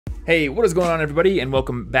Hey, what is going on, everybody, and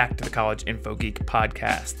welcome back to the College Info Geek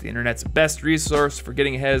podcast, the internet's best resource for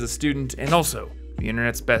getting ahead as a student, and also the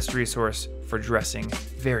internet's best resource for dressing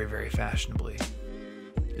very, very fashionably.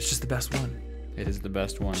 It's just the best one. It is the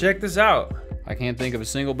best one. Check this out. I can't think of a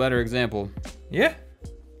single better example. Yeah.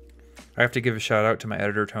 I have to give a shout out to my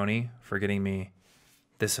editor, Tony, for getting me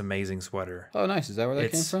this amazing sweater. Oh, nice. Is that where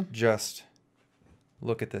that came from? Just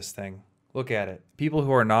look at this thing. Look at it. People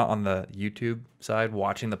who are not on the YouTube side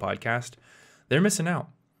watching the podcast, they're missing out.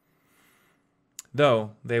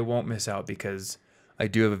 Though they won't miss out because I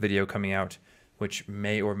do have a video coming out which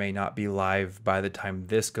may or may not be live by the time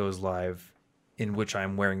this goes live, in which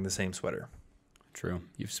I'm wearing the same sweater. True.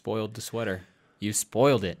 You've spoiled the sweater. You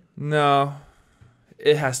spoiled it. No,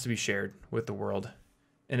 it has to be shared with the world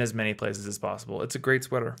in as many places as possible. It's a great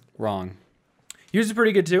sweater. Wrong. Yours is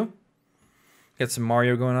pretty good too. Got some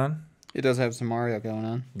Mario going on. It does have some Mario going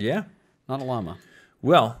on. Yeah. Not a llama.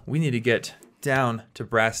 Well, we need to get down to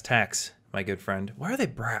brass tacks, my good friend. Why are they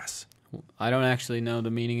brass? I don't actually know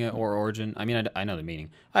the meaning or origin. I mean, I know the meaning.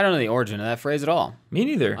 I don't know the origin of that phrase at all. Me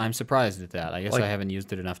neither. I'm surprised at that. I guess Like- I haven't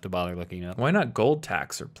used it enough to bother looking it up. Why not gold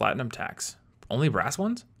tacks or platinum tacks? Only brass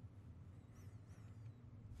ones?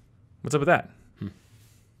 What's up with that?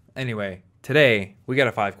 Anyway, today we got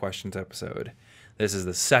a 5 questions episode. This is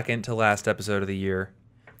the second to last episode of the year.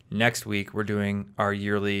 Next week, we're doing our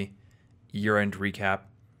yearly year-end recap.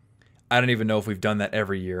 I don't even know if we've done that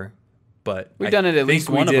every year, but We've done it at least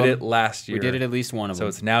one of them. We did it last year. We did it at least one of So them.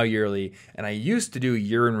 it's now yearly, and I used to do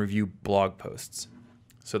year-in review blog posts.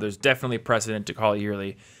 So there's definitely precedent to call it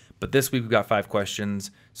yearly. But this week we've got 5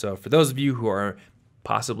 questions. So for those of you who are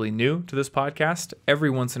possibly new to this podcast, every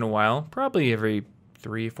once in a while, probably every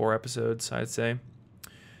 3-4 episodes, I'd say,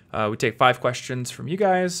 we take 5 questions from you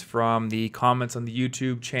guys, from the comments on the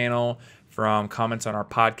YouTube channel, from comments on our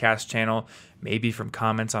podcast channel, maybe from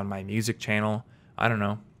comments on my music channel. I don't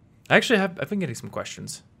know. I've been getting some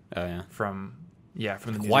questions Oh, yeah. from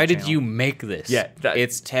the music Why did channel. you make this? Yeah,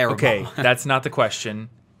 it's terrible. Okay, that's not the question.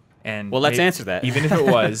 And Well, let's answer that. Even if it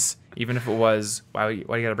was, why you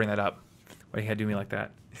gotta bring that up? Why you gotta do me like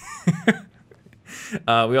that?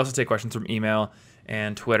 We also take questions from email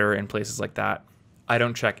and Twitter and places like that. I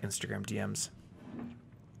don't check Instagram DMs.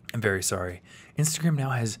 I'm very sorry. Instagram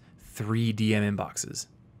now has 3 DM inboxes.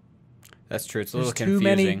 That's true. It's a There's little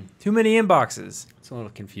confusing. too many inboxes. It's a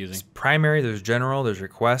little confusing. There's primary, there's general, there's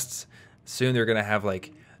requests. Soon they're gonna have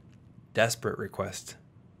like desperate request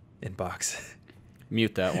inbox.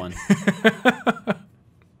 Mute that one.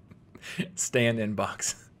 Stand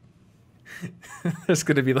inbox. There's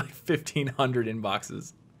gonna be like 1,500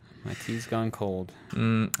 inboxes. My tea's gone cold.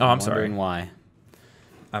 I'm sorry. Wondering why.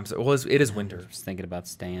 Well, it is winter. Just thinking about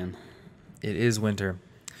Stan. It is winter.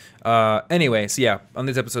 Anyway, so yeah, on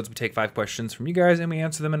these episodes we take 5 questions from you guys and we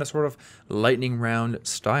answer them in a sort of lightning round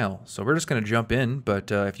style. So we're just going to jump in,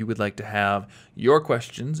 but if you would like to have your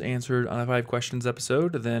questions answered on a 5 questions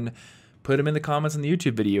episode, then put them in the comments on the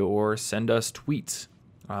YouTube video or send us tweets.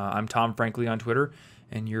 I'm Tom Frankly on Twitter,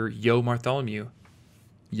 and you're Yo Bartholomew.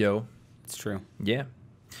 Yo. It's true. Yeah.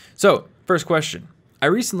 So, first question. I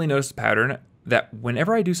recently noticed a pattern that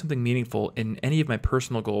whenever I do something meaningful in any of my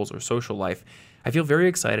personal goals or social life, I feel very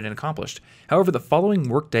excited and accomplished. However, the following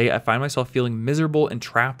workday, I find myself feeling miserable and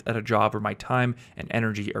trapped at a job where my time and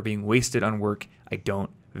energy are being wasted on work I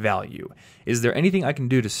don't value. Is there anything I can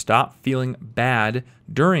do to stop feeling bad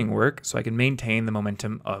during work so I can maintain the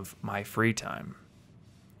momentum of my free time?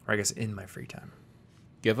 Or I guess in my free time.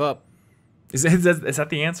 Give up. Is that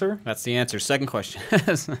the answer? That's the answer. Second question.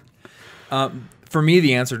 For me,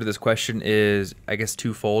 the answer to this question is, I guess,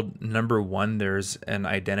 twofold. Number one, there's an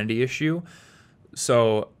identity issue.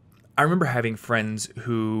 So I remember having friends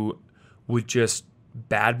who would just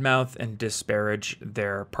badmouth and disparage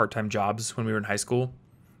their part-time jobs when we were in high school.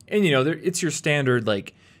 And, you know, it's your standard,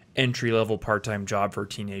 like, entry-level part-time job for a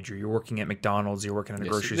teenager. You're working at McDonald's. You're working at a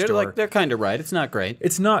grocery store. They're kind of right. It's not great.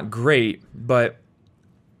 It's not great, but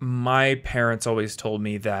my parents always told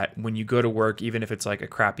me that when you go to work, even if it's like a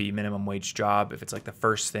crappy minimum wage job, if it's like the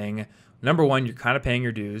first thing, number one, you're kind of paying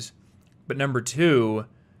your dues. But number two,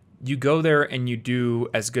 you go there and you do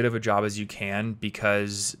as good of a job as you can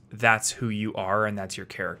because that's who you are and that's your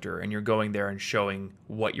character. And you're going there and showing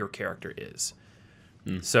what your character is.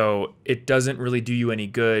 So it doesn't really do you any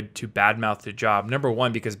good to badmouth the job. Number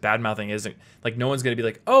one, because badmouthing isn't like, no one's going to be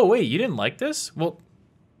like, oh, wait, you didn't like this? Well,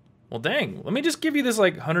 dang, let me just give you this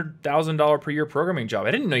like $100,000 per year programming job.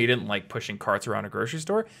 I didn't know you didn't like pushing carts around a grocery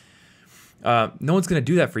store. No one's going to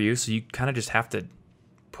do that for you. So you kind of just have to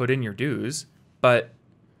put in your dues. But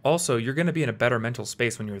also you're going to be in a better mental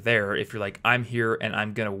space when you're there if you're like, I'm here and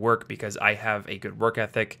I'm going to work because I have a good work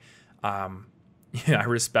ethic. I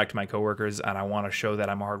respect my coworkers and I want to show that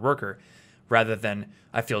I'm a hard worker, rather than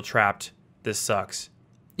I feel trapped. This sucks.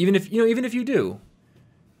 Even if you do,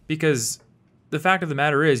 because the fact of the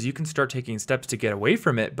matter is you can start taking steps to get away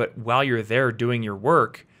from it. But while you're there doing your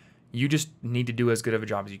work, you just need to do as good of a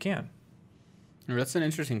job as you can. That's an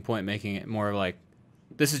interesting point, making it more like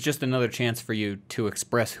this is just another chance for you to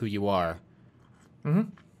express who you are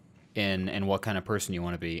and what kind of person you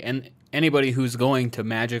want to be. And anybody who's going to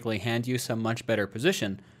magically hand you some much better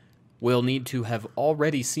position will need to have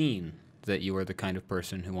already seen that you are the kind of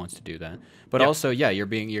person who wants to do that. But also, you're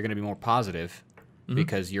going to be more positive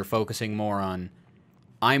because you're focusing more on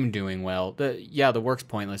I'm doing well. The work's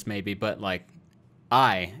pointless maybe, but like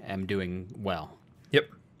I am doing well. Yep.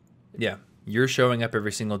 Yeah. You're showing up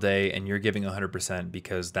every single day and you're giving 100%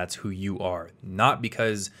 because that's who you are, not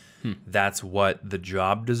because that's what the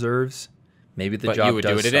job deserves. Maybe the job you would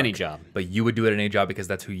does do it suck, at any job. But you would do it at any job because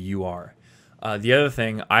that's who you are. The other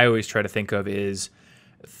thing I always try to think of is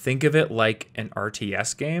think of it like an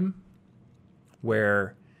RTS game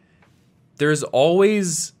where there's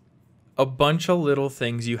always a bunch of little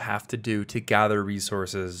things you have to do to gather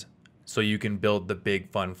resources so you can build the big,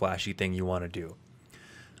 fun, flashy thing you want to do.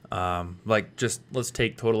 Like just let's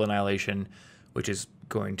take Total Annihilation, which is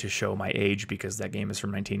going to show my age because that game is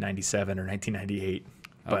from 1997 or 1998.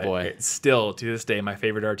 But boy. It's still to this day my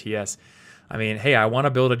favorite RTS. I mean, hey, I want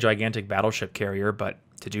to build a gigantic battleship carrier, but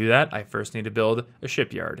to do that, I first need to build a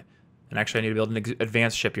shipyard. And actually, I need to build an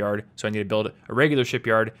advanced shipyard. So I need to build a regular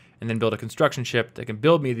shipyard and then build a construction ship that can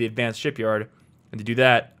build me the advanced shipyard. And to do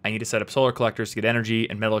that, I need to set up solar collectors to get energy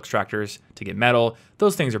and metal extractors to get metal.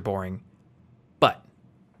 Those things are boring.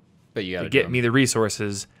 But you got to get me the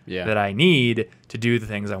resources that I need to do the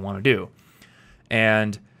things I want to do.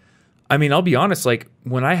 And I mean, I'll be honest, like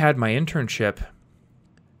when I had my internship,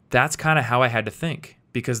 that's kind of how I had to think,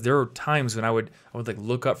 because there were times when I would like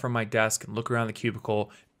look up from my desk and look around the cubicle,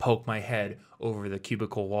 poke my head over the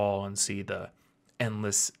cubicle wall and see the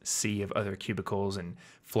endless sea of other cubicles and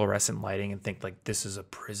fluorescent lighting and think like, this is a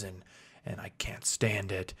prison and I can't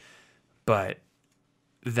stand it. But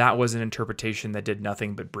that was an interpretation that did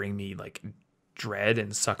nothing but bring me like dread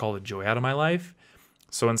and suck all the joy out of my life.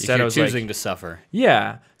 So instead I was choosing to suffer.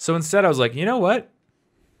 Yeah. So instead I was like, you know what?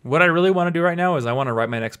 What I really want to do right now is I want to write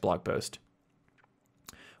my next blog post.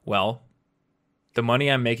 Well, the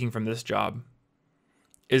money I'm making from this job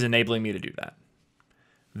is enabling me to do that.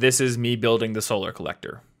 This is me building the solar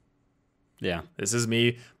collector. Yeah. This is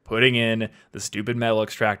me putting in the stupid metal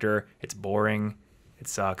extractor. It's boring. It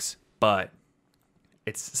sucks. But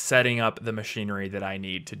it's setting up the machinery that I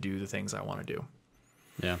need to do the things I want to do.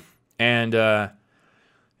 Yeah. And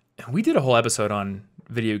we did a whole episode on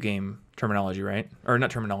video game terminology, right? Or not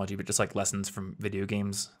terminology, but just like lessons from video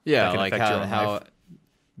games. Yeah, like how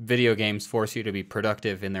video games force you to be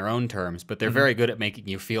productive in their own terms, but they're very good at making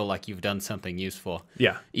you feel like you've done something useful.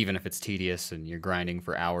 Yeah. Even if it's tedious and you're grinding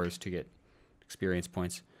for hours to get experience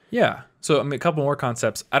points. Yeah. So I mean, a couple more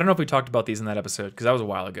concepts. I don't know if we talked about these in that episode because that was a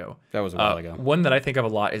while ago. That was a while ago. One that I think of a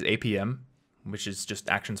lot is APM, which is just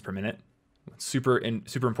actions per minute. Super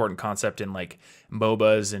important concept in like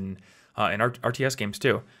MOBAs and in RTS games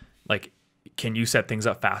too. Like, can you set things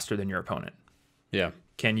up faster than your opponent? Yeah.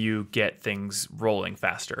 Can you get things rolling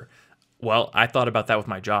faster? Well, I thought about that with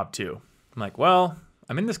my job too. I'm like, well,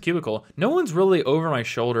 I'm in this cubicle. No one's really over my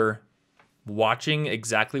shoulder watching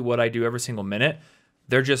exactly what I do every single minute.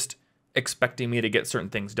 They're just expecting me to get certain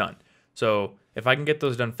things done. So if I can get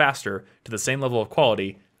those done faster to the same level of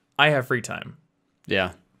quality, I have free time.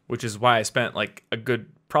 Yeah. Which is why I spent like a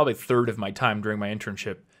good probably third of my time during my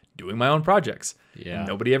internship doing my own projects. Yeah. And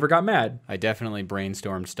nobody ever got mad. I definitely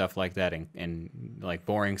brainstormed stuff like that in like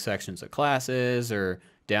boring sections of classes or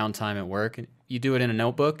downtime at work. And you do it in a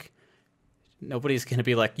notebook, nobody's going to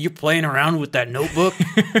be like, you playing around with that notebook?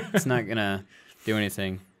 It's not going to do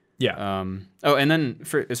anything. Yeah. And then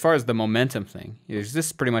as far as the momentum thing, this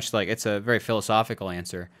is pretty much like, it's a very philosophical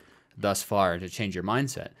answer thus far to change your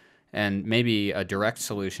mindset. And maybe a direct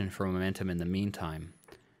solution for momentum in the meantime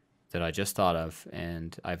that I just thought of,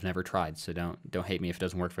 and I've never tried, so don't hate me if it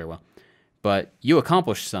doesn't work very well. But you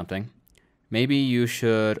accomplished something. Maybe you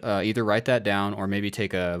should either write that down or maybe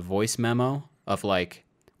take a voice memo of like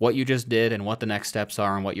what you just did and what the next steps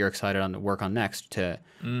are and what you're excited on to work on next.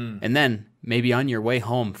 And then maybe on your way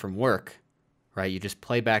home from work, right, you just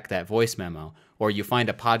play back that voice memo, or you find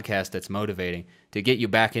a podcast that's motivating to get you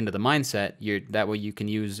back into the mindset. That way you can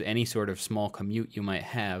use any sort of small commute you might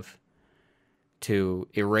have to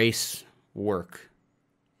erase work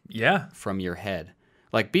from your head.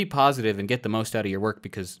 Like, be positive and get the most out of your work,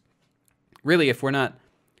 because really, if we're not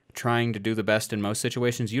trying to do the best in most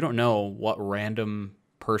situations, you don't know what random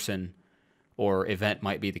person or event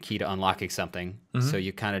might be the key to unlocking something. So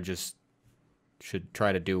you kind of just should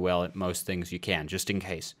try to do well at most things you can, just in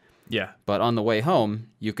case. Yeah. But on the way home,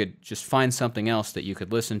 you could just find something else that you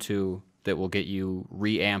could listen to that will get you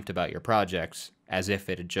reamped about your projects as if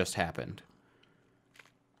it had just happened.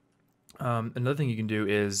 Another thing you can do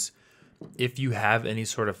is, if you have any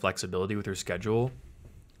sort of flexibility with your schedule,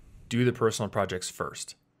 do the personal projects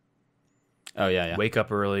first. Oh, yeah. Wake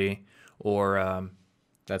up early, or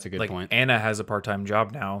That's a good like point. Anna has a part-time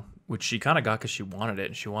job now, which she kind of got because she wanted it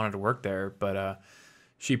and she wanted to work there, but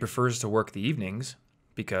she prefers to work the evenings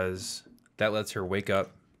because that lets her wake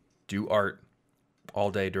up, do art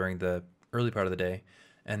all day during the early part of the day,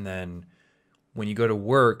 and then when you go to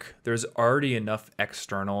work, there's already enough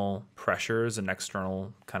external pressures and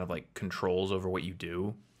external kind of like controls over what you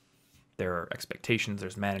do. There are expectations,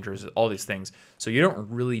 there's managers, all these things. So you don't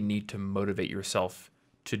really need to motivate yourself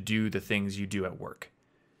to do the things you do at work.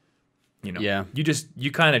 You know, Yeah.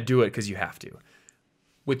 you kind of do it because you have to.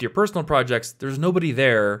 With your personal projects, there's nobody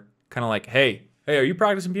there kind of like, hey, are you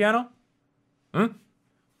practicing piano? Yeah,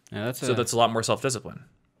 that's a lot more self-discipline.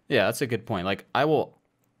 Yeah, that's a good point. Like, I will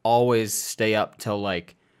always stay up till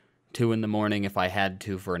like 2 in the morning if I had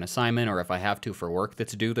to for an assignment, or if I have to for work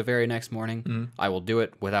that's due the very next morning. I will do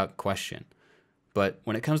it without question. But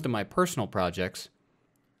when it comes to my personal projects,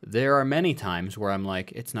 there are many times where I'm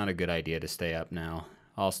like, it's not a good idea to stay up now.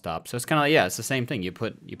 I'll stop. So it's kind of like, yeah, it's the same thing. You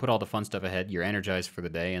put all the fun stuff ahead. You're energized for the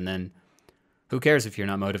day, and then who cares if you're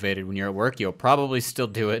not motivated when you're at work? You'll probably still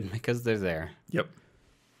do it because they're there. Yep.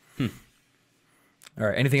 All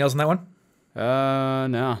right. Anything else on that one?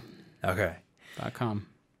 No. Okay. .com.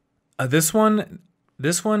 This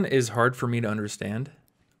one is hard for me to understand,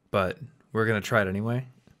 but we're going to try it anyway.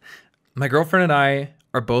 My girlfriend and I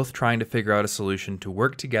are both trying to figure out a solution to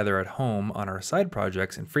work together at home on our side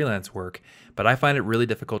projects and freelance work, but I find it really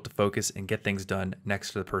difficult to focus and get things done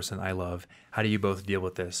next to the person I love. How do you both deal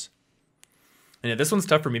with this? And yeah, this one's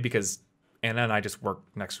tough for me because Anna and I just work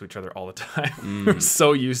next to each other all the time. We're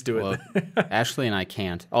so used to it. Well, Ashley and I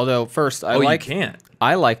can't. Although, first, you can't.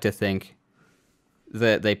 I like to think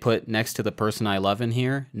that they put next to the person I love in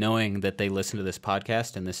here, knowing that they listen to this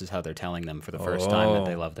podcast, and this is how they're telling them for the first time that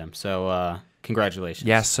they love them. So, congratulations.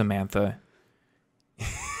 Yes, Samantha. She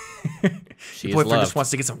Your is boyfriend loved. just wants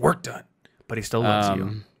to get some work done, but he still loves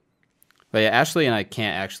you. But yeah, Ashley and I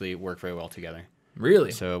can't actually work very well together.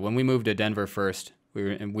 Really? So when we moved to Denver first, we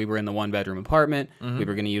were in the 1-bedroom apartment. We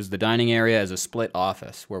were going to use the dining area as a split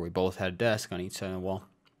office where we both had a desk on each side of the wall.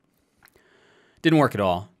 Didn't work at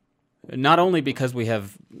all. Not only because we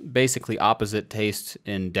have basically opposite tastes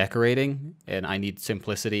in decorating, and I need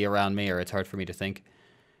simplicity around me, or it's hard for me to think,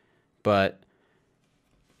 but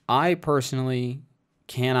I personally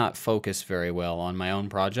cannot focus very well on my own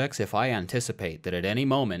projects if I anticipate that at any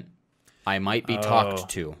moment I might be talked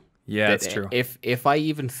to. Yeah, that's true. If I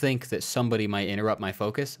even think that somebody might interrupt my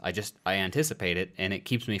focus, I anticipate it, and it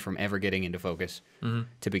keeps me from ever getting into focus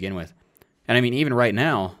to begin with. And I mean, even right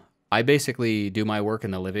now, I basically do my work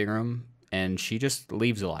in the living room, and she just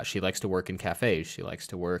leaves a lot. She likes to work in cafes. She likes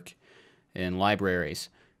to work in libraries.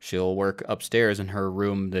 She'll work upstairs in her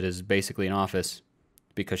room that is basically an office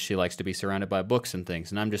because she likes to be surrounded by books and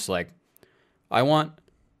things. And I'm just like, I want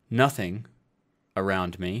nothing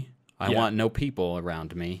around me. I want no people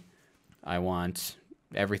around me. I want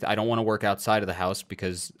everything. I don't want to work outside of the house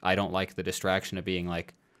because I don't like the distraction of being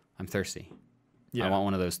like, I'm thirsty. Yeah. I want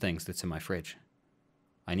one of those things that's in my fridge.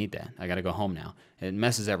 I need that. I got to go home now. It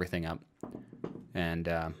messes everything up. And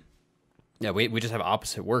yeah, we just have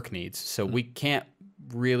opposite work needs. So we can't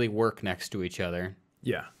really work next to each other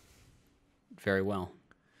Yeah. very well.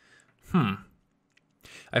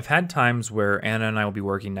 I've had times where Anna and I will be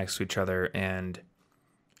working next to each other, and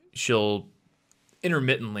she'll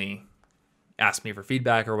intermittently ask me for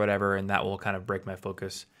feedback or whatever, and that will kind of break my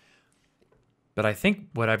focus. But I think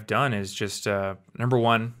what I've done is just, number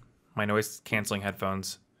one, my noise canceling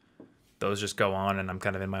headphones, those just go on and I'm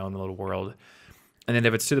kind of in my own little world. And then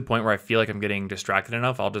if it's to the point where I feel like I'm getting distracted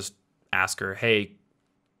enough, I'll just ask her, hey,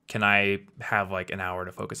 can I have like an hour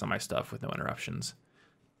to focus on my stuff with no interruptions?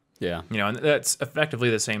 Yeah. You know, and that's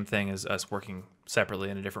effectively the same thing as us working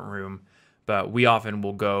separately in a different room. But we often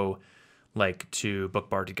will go like to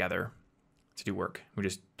book bar together to do work. We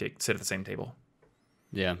just sit at the same table.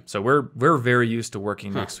 Yeah. So we're very used to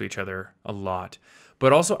working next to each other a lot.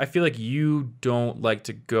 But also, I feel like you don't like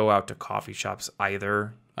to go out to coffee shops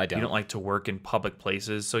either. I don't. You don't like to work in public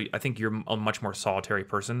places. So I think you're a much more solitary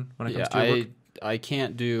person when it comes to your work. I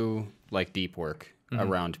can't do like deep work.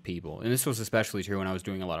 around people. And this was especially true when I was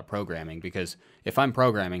doing a lot of programming, because if I'm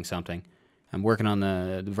programming something, I'm working on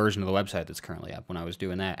the version of the website that's currently up. When I was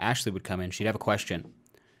doing that, Ashley would come in. She'd have a question.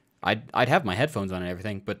 I'd have my headphones on and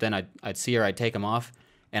everything, but then I'd see her, I'd take them off,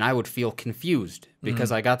 and I would feel confused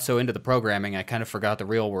because I got so into the programming, I kind of forgot the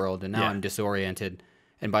real world, and now I'm disoriented.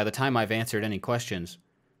 And by the time I've answered any questions,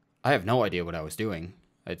 I have no idea what I was doing.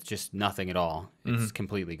 It's just nothing at all. It's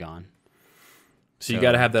completely gone. So you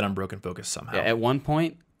got to have that unbroken focus somehow. Yeah, at one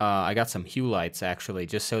point, I got some hue lights, actually,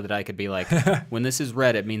 just so that I could be like, when this is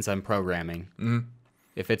red, it means I'm programming.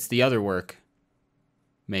 If it's the other work,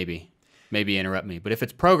 maybe interrupt me. But if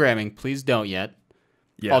it's programming, please don't yet.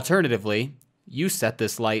 Yeah. Alternatively, you set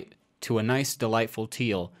this light to a nice, delightful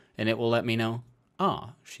teal, and it will let me know,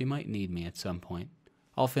 she might need me at some point.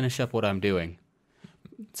 I'll finish up what I'm doing.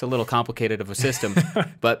 It's a little complicated of a system,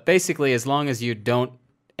 but basically, as long as you don't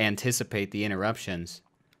anticipate the interruptions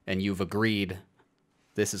and you've agreed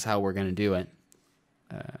this is how we're going to do it,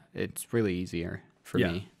 it's really easier for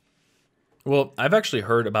me. Well, I've actually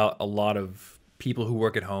heard about a lot of people who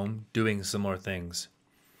work at home doing similar things.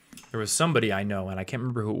 There was somebody I know, and I can't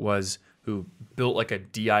remember who it was, who built like a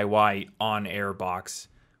DIY on-air box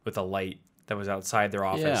with a light that was outside their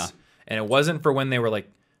office. Yeah. And it wasn't for when they were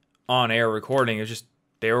like on air recording. It was just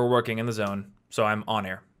they were working in the zone. So I'm on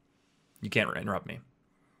air. You can't interrupt me.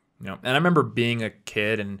 You know. And I remember being a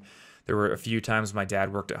kid, and there were a few times my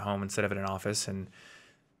dad worked at home instead of in an office, and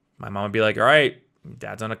my mom would be like, "All right,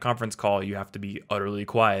 Dad's on a conference call. You have to be utterly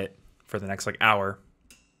quiet for the next like hour."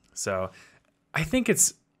 So I think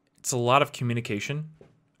it's a lot of communication,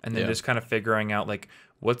 and then just kind of figuring out like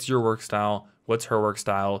what's your work style, what's her work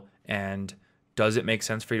style, and does it make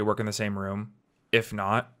sense for you to work in the same room? If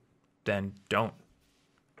not, then don't.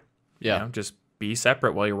 Yeah. You know, just be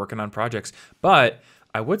separate while you're working on projects. But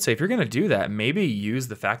I would say if you're going to do that, maybe use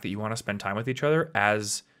the fact that you want to spend time with each other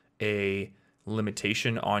as a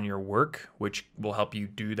limitation on your work, which will help you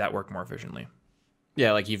do that work more efficiently.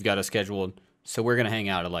 Yeah, like you've got a scheduled, so we're going to hang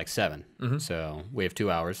out at like 7. So we have 2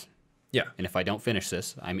 hours. Yeah. And if I don't finish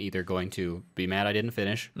this, I'm either going to be mad I didn't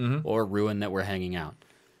finish or ruin that we're hanging out.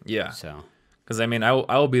 Yeah. So, because I mean, I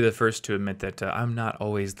will be the first to admit that I'm not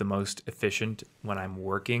always the most efficient when I'm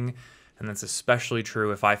working, and that's especially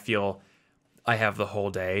true if I feel I have the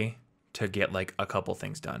whole day to get like a couple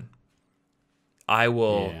things done. I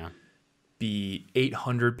will be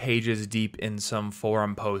 800 pages deep in some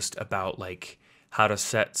forum post about like how to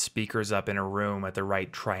set speakers up in a room at the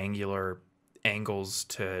right triangular angles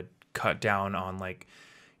to cut down on like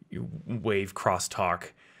wave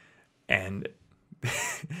crosstalk, and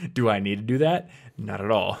do I need to do that? Not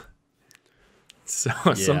at all. So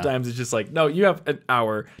sometimes it's just like, no, you have an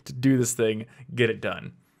hour to do this thing, get it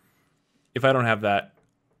done. If I don't have that,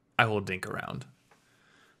 I will dink around.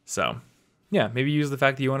 So yeah, maybe use the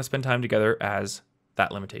fact that you want to spend time together as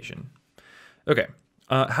that limitation. Okay.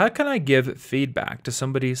 How can I give feedback to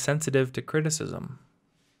somebody sensitive to criticism?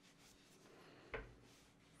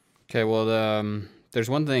 Okay, well, there's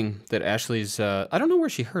one thing that Ashley's, I don't know where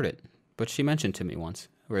she heard it, but she mentioned to me once,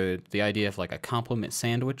 where the idea of like a compliment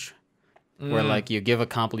sandwich, where like you give a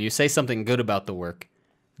compliment, you say something good about the work,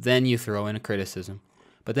 then you throw in a criticism,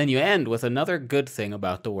 but then you end with another good thing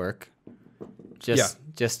about the work,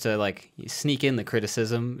 just to like sneak in the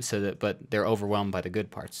criticism, so that, but they're overwhelmed by the good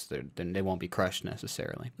parts. Then they won't be crushed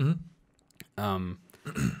necessarily.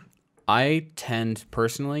 I tend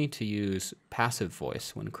personally to use passive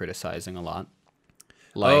voice when criticizing a lot.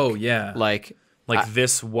 Like,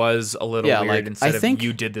 this was a little weird instead of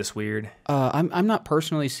you did this weird. I'm not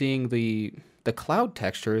personally seeing the cloud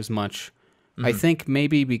texture as much. I think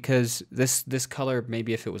maybe because this color,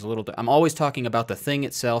 maybe if it was a little... I'm always talking about the thing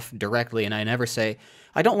itself directly, and I never say,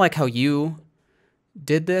 I don't like how you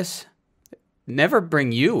did this. Never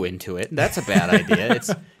bring you into it. That's a bad idea.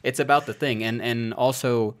 It's about the thing. And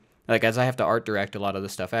also, like, as I have to art direct a lot of the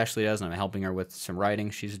stuff Ashley does, and I'm helping her with some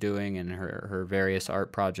writing she's doing and her various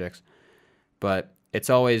art projects. But I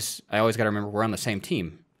always got to remember we're on the same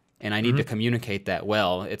team, and I need to communicate that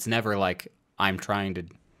well. It's never like I'm trying to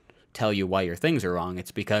tell you why your things are wrong.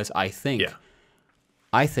 It's because I think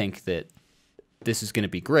that this is going to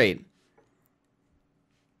be great,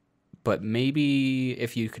 but maybe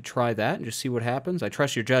if you could try that and just see what happens. I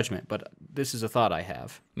trust your judgment, but this is a thought I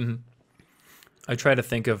have. I try to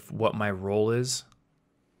think of what my role is.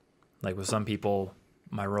 Like with some people,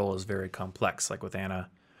 my role is very complex. Like with Anna,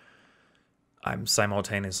 I'm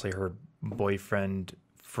simultaneously her boyfriend,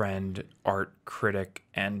 friend, art critic,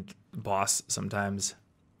 and boss sometimes.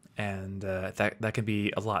 And that can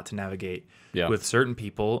be a lot to navigate. Yeah. With certain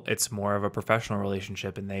people, it's more of a professional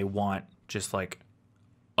relationship, and they want just like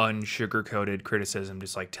unsugar-coated criticism.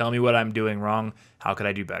 Just like, tell me what I'm doing wrong. How could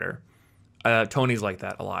I do better? Tony's like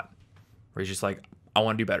that a lot, where he's just like, I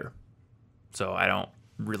want to do better. So I don't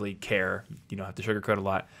really care. You don't have to sugarcoat a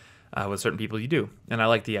lot. With certain people, you do. And I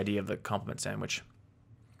like the idea of the compliment sandwich.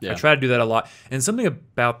 Yeah. I try to do that a lot. And something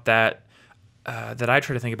about that that I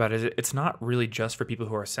try to think about is it's not really just for people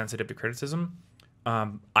who are sensitive to criticism.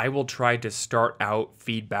 I will try to start out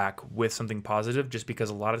feedback with something positive just because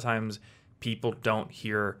a lot of times people don't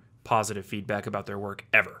hear positive feedback about their work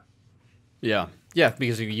ever. Yeah. Yeah,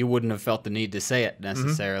 because you wouldn't have felt the need to say it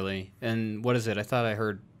necessarily. Mm-hmm. And what is it? I thought I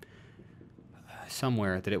heard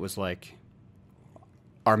somewhere that it was like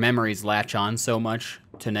our memories latch on so much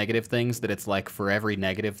to negative things that it's like for every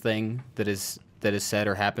negative thing that is said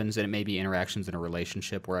or happens, and it may be interactions in a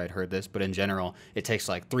relationship where I'd heard this, but in general, it takes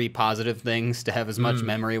like 3 positive things to have as much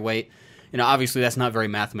memory weight. You know, obviously that's not very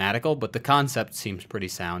mathematical, but the concept seems pretty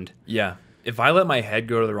sound. Yeah. If I let my head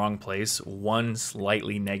go to the wrong place, one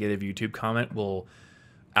slightly negative YouTube comment will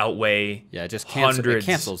outweigh it just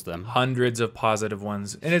cancels them. Hundreds of positive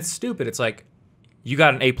ones. And it's stupid. It's like, you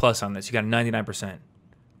got an A+ on this. You got a 99%.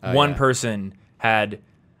 One person had,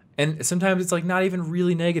 and sometimes it's like not even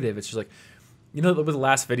really negative. It's just like, you know, with the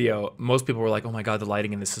last video, most people were like, oh my God, the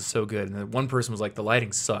lighting in this is so good. And then one person was like, the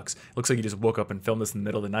lighting sucks. It looks like you just woke up and filmed this in the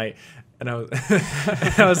middle of the night. And I was,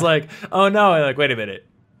 I was like, oh no. I'm like, wait a minute.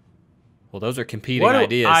 Well, those are competing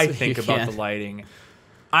ideas. What do I think about the lighting?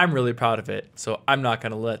 I'm really proud of it. So I'm not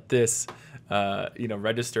going to let this,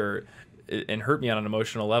 register and hurt me on an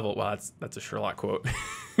emotional level. Well, that's a Sherlock quote.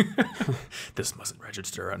 This mustn't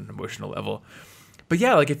register on an emotional level. But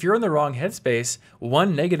yeah, like if you're in the wrong headspace,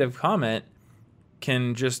 one negative comment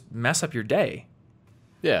can just mess up your day.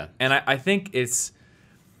 Yeah. And I think it's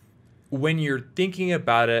when you're thinking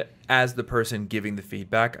about it as the person giving the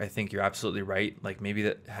feedback, I think you're absolutely right. Like maybe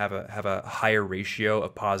that have a higher ratio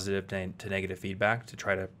of positive to negative feedback to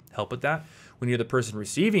try to help with that. When you're the person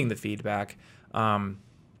receiving the feedback, I'm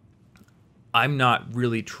not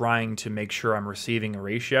really trying to make sure I'm receiving a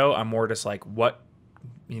ratio. I'm more just like, what's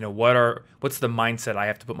the mindset I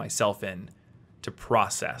have to put myself in to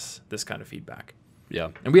process this kind of feedback? Yeah.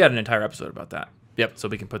 And we had an entire episode about that. Yep. So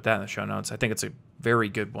we can put that in the show notes. I think it's a very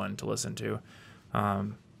good one to listen to.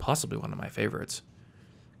 Possibly one of my favorites.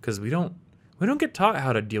 Because we don't get taught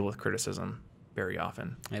how to deal with criticism very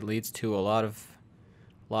often. It leads to a lot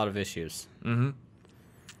of issues. Mm-hmm.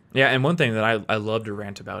 Yeah, and one thing that I love to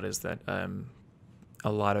rant about is that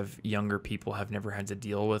a lot of younger people have never had to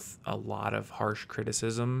deal with a lot of harsh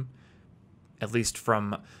criticism, at least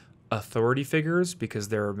from authority figures, because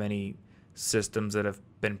there are many systems that have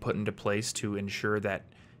been put into place to ensure that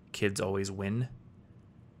kids always win.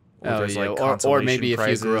 Or maybe if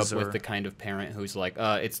you grew up with the kind of parent who's like,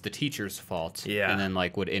 it's the teacher's fault, and then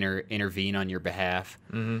like would intervene on your behalf,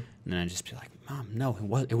 and then I'd just be like, Mom,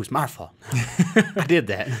 no, it was my fault. I did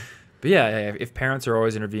that. But yeah, if parents are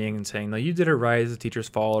always intervening and saying, no, you did it right, it's the teacher's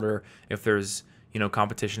fault, or if there's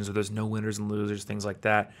competitions where there's no winners and losers, things like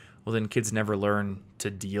that, well then kids never learn to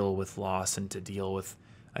deal with loss and to deal with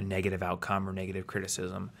a negative outcome or negative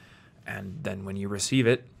criticism, and then when you receive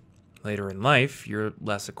it later in life, you're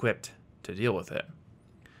less equipped to deal with it,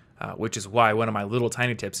 which is why one of my little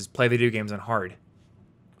tiny tips is play video games on hard.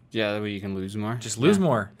 Yeah, that way you can lose more. Just lose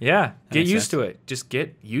more. Yeah, get used to it. Just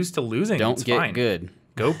get used to losing. Don't get good.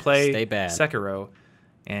 Go play Stay bad. Sekiro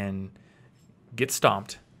and get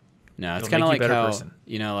stomped. No, it's kind of like how person.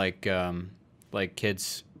 Like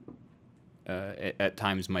kids, at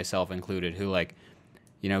times myself included, who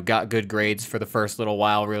got good grades for the first little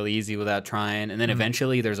while real easy without trying. And then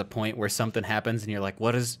eventually there's a point where something happens and you're like,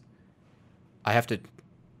 I have to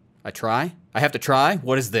try?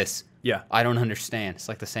 What is this? Yeah. I don't understand. It's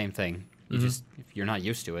like the same thing. You're not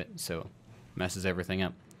used to it, so it messes everything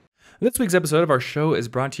up. This week's episode of our show is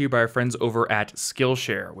brought to you by our friends over at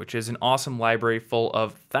Skillshare, which is an awesome library full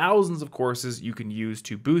of thousands of courses you can use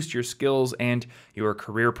to boost your skills and your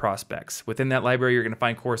career prospects. Within that library, you're going to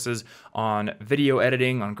find courses on video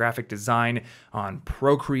editing, on graphic design, on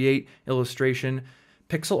Procreate, illustration,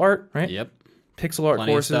 pixel art, right? Yep. Pixel art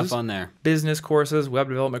Plenty courses, of stuff on there. Business courses, web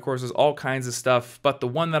development courses, all kinds of stuff. But the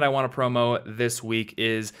one that I want to promo this week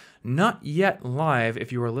is not yet live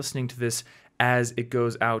if you are listening to this as it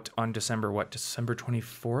goes out on December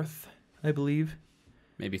 24th, I believe?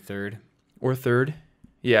 Maybe 3rd. Or 3rd.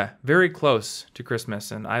 Yeah, very close to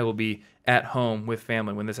Christmas, and I will be at home with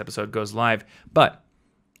family when this episode goes live. But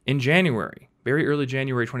in January, very early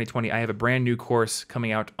January 2020, I have a brand new course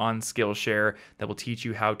coming out on Skillshare that will teach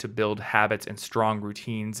you how to build habits and strong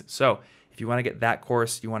routines. So If you want to get that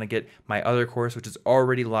course, you want to get my other course, which is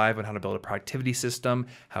already live on how to build a productivity system,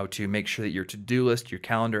 how to make sure that your to-do list, your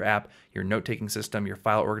calendar app, your note-taking system, your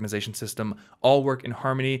file organization system all work in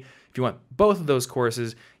harmony. If you want both of those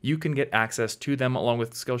courses, you can get access to them along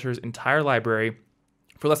with Skillshare's entire library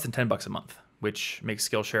for less than $10 a month, which makes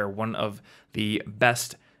Skillshare one of the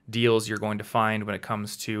best deals you're going to find when it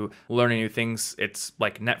comes to learning new things. It's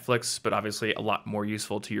like Netflix, but obviously a lot more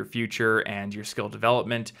useful to your future and your skill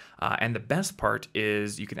development. And the best part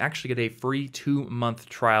is you can actually get a free 2-month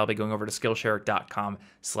trial by going over to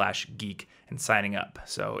Skillshare.com/geek and signing up.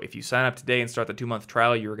 So if you sign up today and start the 2-month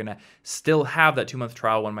trial, you're going to still have that 2-month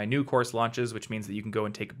trial when my new course launches, which means that you can go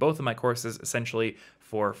and take both of my courses essentially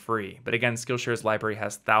for free. But again, Skillshare's library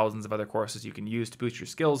has thousands of other courses you can use to boost your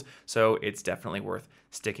skills, so it's definitely worth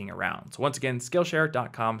sticking around. So once again,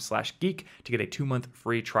 Skillshare.com/geek to get a 2-month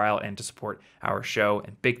free trial and to support our show.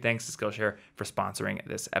 And big thanks to Skillshare for sponsoring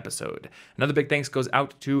this episode. Another big thanks goes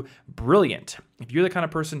out to Brilliant. If you're the kind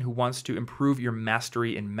of person who wants to improve your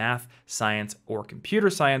mastery in math, science, or computer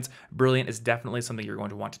science, Brilliant is definitely something you're going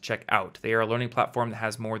to want to check out. They are a learning platform that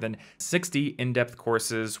has more than 60 in-depth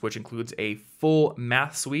courses, which includes a full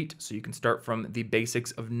math suite. So you can start from the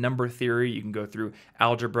basics of number theory. You can go through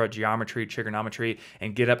algebra, geometry, trigonometry,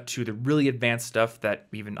 and get up to the really advanced stuff that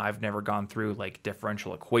even I've never gone through, like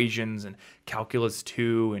differential equations and calculus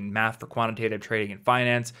 2 and math for quantitative trading and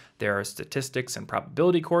finance. There are statistics and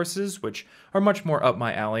probability courses, which are much more up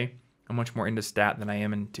my alley. I'm much more into stat than I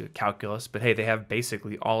am into calculus, but hey, they have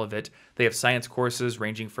basically all of it. They have science courses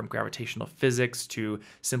ranging from gravitational physics to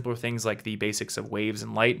simpler things like the basics of waves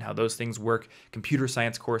and light and how those things work. Computer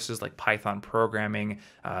science courses like Python programming,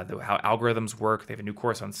 how algorithms work. They have a new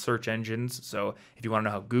course on search engines. So if you want to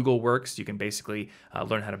know how Google works, you can basically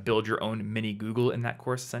learn how to build your own mini Google in that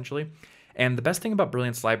course, essentially. And the best thing about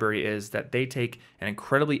Brilliant's library is that they take an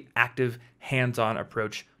incredibly active, hands-on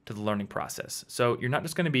approach to the learning process. So you're not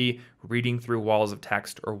just going to be reading through walls of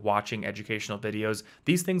text or watching educational videos.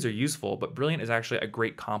 These things are useful, but Brilliant is actually a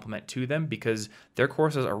great complement to them because their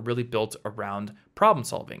courses are really built around problem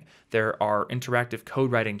solving. There are interactive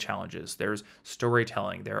code writing challenges. There's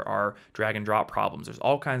storytelling. There are drag and drop problems. There's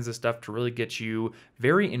all kinds of stuff to really get you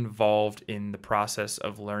very involved in the process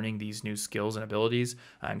of learning these new skills and abilities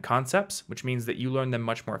and concepts, which means that you learn them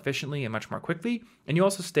much more efficiently and much more quickly, and you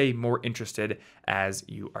also stay more interested as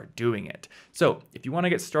you are doing it. So if you want to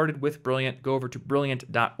get started with Brilliant, go over to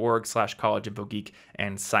brilliant.org/collegeinfogeek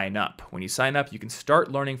and sign up. When you sign up, you can start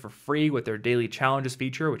learning for free with their daily challenges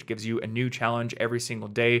feature, which gives you a new challenge every single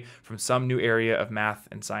day from some new area of math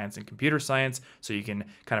and science and computer science, so you can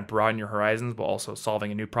kind of broaden your horizons while also solving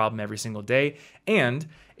a new problem every single day. And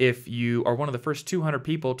if you are one of the first 200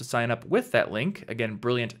 people to sign up with that link, again,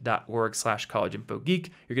 brilliant.org/collegeinfogeek,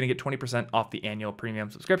 you're going to get 20% off the annual premium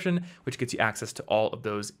subscription, which gets you access to all of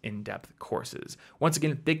those in-depth courses. Once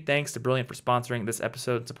again, big thanks to Brilliant for sponsoring this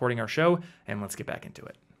episode and supporting our show, and let's get back into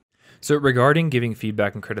it. So regarding giving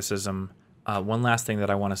feedback and criticism, one last thing that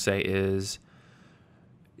I want to say is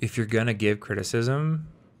if you're going to give criticism,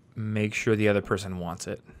 make sure the other person wants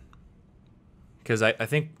it. Because I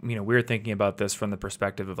think, we're thinking about this from the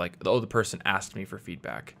perspective of like, oh, the person asked me for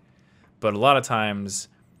feedback. But a lot of times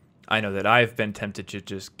I know that I've been tempted to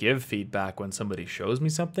just give feedback when somebody shows me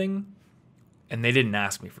something and they didn't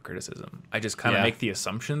ask me for criticism. I just kind of make the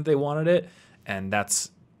assumption they wanted it, and that's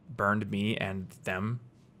burned me and them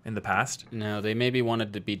in the past. No, they maybe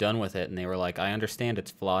wanted to be done with it, and they were like, I understand it's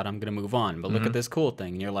flawed, I'm going to move on. But look at this cool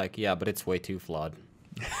thing. And you're like, yeah, but it's way too flawed.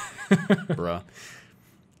 Bruh.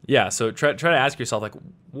 Yeah, so try to ask yourself, like,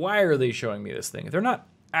 why are they showing me this thing? If they're not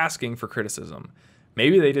asking for criticism,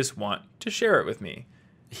 maybe they just want to share it with me.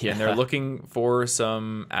 Yeah. And they're looking for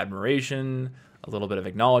some admiration, a little bit of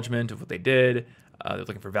acknowledgement of what they did. They're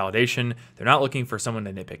looking for validation. They're not looking for someone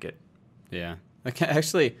to nitpick it. Yeah. Okay,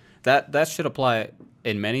 actually, that should apply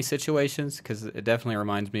in many situations, because it definitely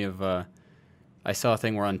reminds me of, I saw a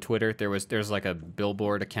thing where on Twitter there's like a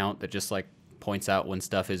Billboard account that just like points out when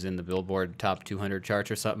stuff is in the Billboard top 200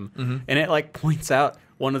 charts or something, and it like points out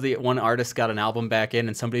one artist got an album back in,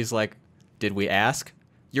 and somebody's like, "Did we ask?"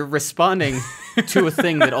 You're responding to a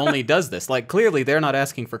thing that only does this. Like, clearly they're not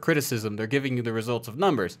asking for criticism; they're giving you the results of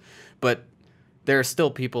numbers. But there are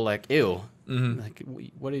still people like, "Ew, like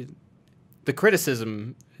what is the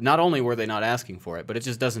criticism?" Not only were they not asking for it, but it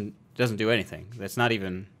just doesn't do anything. That's not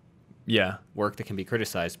even work that can be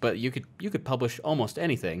criticized. But you could publish almost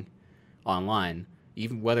anything online,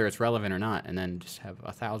 even whether it's relevant or not, and then just have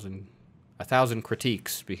a thousand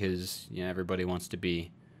critiques because everybody wants to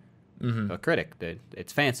be a critic.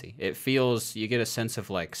 It's fancy. It feels, you get a sense of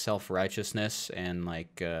like self-righteousness and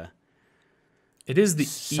like It is the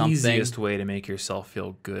something. easiest way to make yourself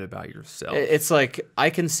feel good about yourself. It's like I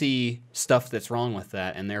can see stuff that's wrong with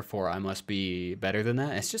that, and therefore I must be better than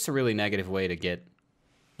that. It's just a really negative way to get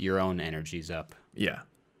your own energies up. Yeah.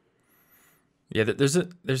 Yeah,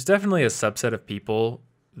 there's definitely a subset of people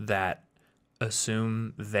that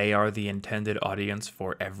assume they are the intended audience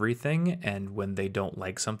for everything, and when they don't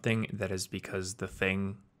like something, that is because the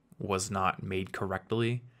thing was not made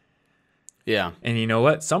correctly. Yeah. And you know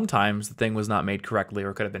what? Sometimes the thing was not made correctly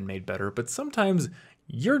or could have been made better, but sometimes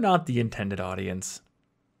you're not the intended audience.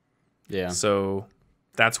 Yeah. So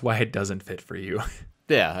that's why it doesn't fit for you.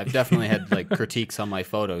 Yeah, I've definitely had like critiques on my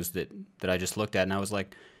photos that I just looked at, and I was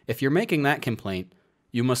like, if you're making that complaint,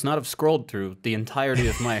 you must not have scrolled through the entirety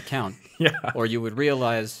of my account. Yeah. Or you would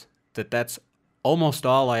realize that that's almost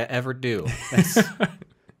all I ever do.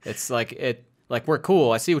 It's like we're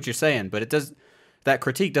cool. I see what you're saying, but that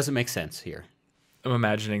critique doesn't make sense here. I'm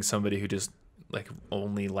imagining somebody who just like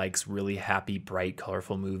only likes really happy, bright,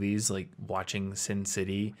 colorful movies, like watching Sin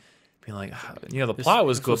City, being like, the plot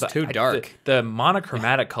was cool, was but too dark. The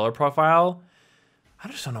monochromatic color profile, I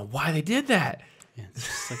just don't know why they did that. Yeah, it's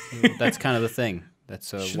just like, that's kind of the thing. That's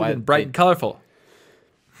Should why have been bright and colorful.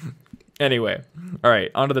 Anyway, all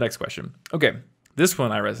right, on to the next question. Okay, this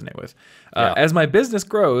one I resonate with. Yeah. As my business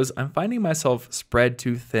grows, I'm finding myself spread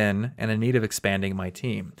too thin and in need of expanding my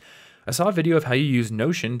team. I saw a video of how you use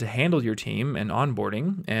Notion to handle your team and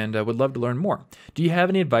onboarding, and would love to learn more. Do you have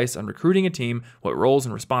any advice on recruiting a team, what roles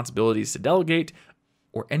and responsibilities to delegate,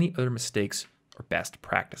 or any other mistakes or best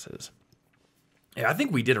practices? Yeah, I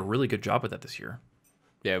think we did a really good job with that this year.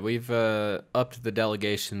 Yeah, we've upped the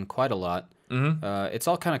delegation quite a lot. Mm-hmm. It's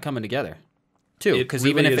all kind of coming together, too. It Because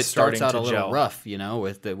really even if is it starts starting out to a little gel. rough,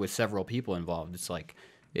 with several people involved, it's like,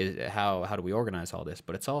 how do we organize all this?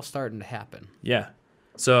 But it's all starting to happen. Yeah.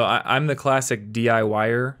 So I'm the classic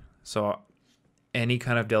DIYer. So any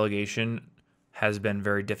kind of delegation has been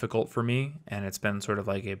very difficult for me, and it's been sort of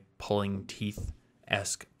like a pulling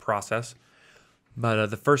teeth-esque process. But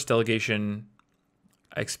the first delegation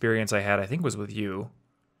experience I had, I think, was with you,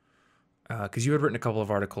 because you had written a couple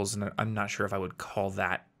of articles, and I'm not sure if I would call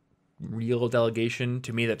that real delegation.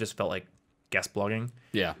 To me, that just felt like guest blogging.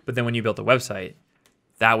 Yeah. But then when you built the website,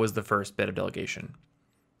 that was the first bit of delegation.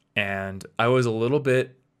 And I was a little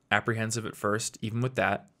bit apprehensive at first, even with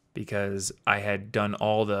that, because I had done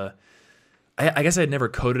all the... I guess I had never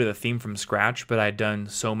coded a theme from scratch, but I had done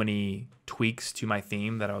so many tweaks to my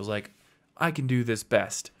theme that I was like, I can do this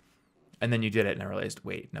best. And then you did it, and I realized,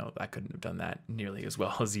 wait, no, I couldn't have done that nearly as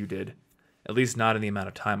well as you did. At least not in the amount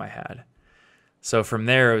of time I had. So from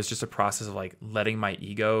there, it was just a process of like letting my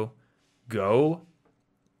ego go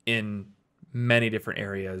in many different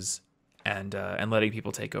areas and letting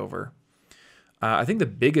people take over. I think the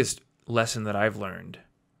biggest lesson that I've learned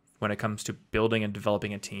when it comes to building and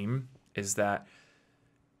developing a team is that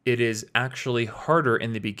it is actually harder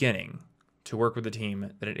in the beginning to work with a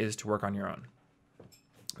team than it is to work on your own.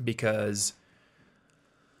 Because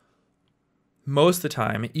most of the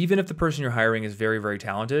time, even if the person you're hiring is very, very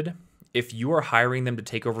talented, if you are hiring them to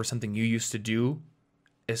take over something you used to do,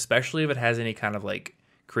 especially if it has any kind of like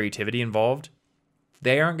creativity involved,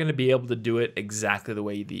 they aren't going to be able to do it exactly the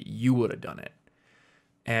way that you would have done it.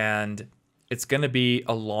 And it's going to be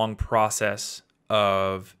a long process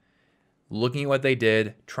of looking at what they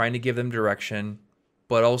did, trying to give them direction,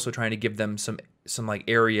 but also trying to give them some like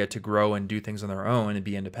area to grow and do things on their own and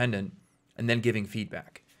be independent, and then giving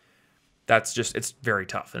feedback. It's very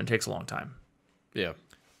tough, and it takes a long time. Yeah.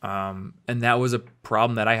 And that was a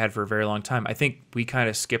problem that I had for a very long time. I think we kind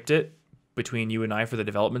of skipped it between you and I for the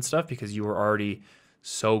development stuff because you were already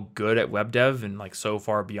so good at web dev and like so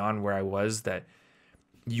far beyond where I was that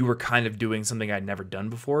you were kind of doing something I'd never done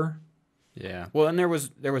before. Yeah. Well, and there was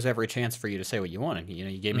every chance for you to say what you wanted.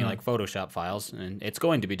 You gave me like Photoshop files, and it's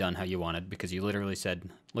going to be done how you wanted because you literally said,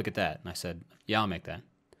 "Look at that," and I said, "Yeah, I'll make that."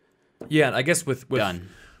 Yeah, and I guess with Done.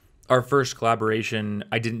 our first collaboration,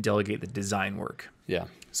 I didn't delegate the design work. Yeah.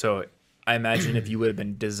 So I imagine if you would have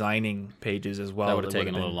been designing pages as well, That would have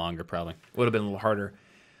taken a little longer, probably. Would have been a little harder.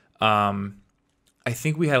 I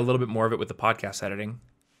think we had a little bit more of it with the podcast editing,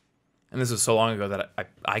 and this was so long ago that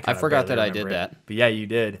I forgot that I did that. But yeah, you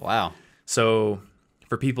did. Wow. So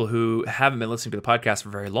for people who haven't been listening to the podcast for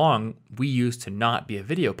very long, we used to not be a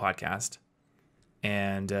video podcast.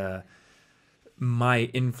 And my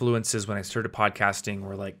influences when I started podcasting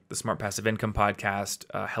were like the Smart Passive Income podcast,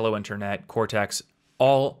 Hello Internet, Cortex,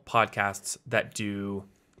 all podcasts that do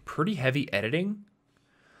pretty heavy editing.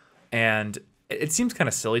 And it seems kind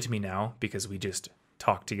of silly to me now because we just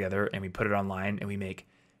talk together and we put it online and we make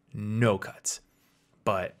no cuts.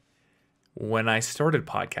 But When I started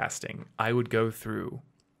podcasting, I would go through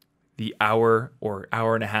the hour or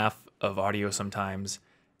hour and a half of audio sometimes,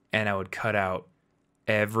 and I would cut out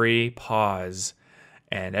every pause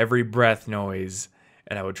and every breath noise,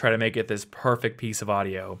 and I would try to make it this perfect piece of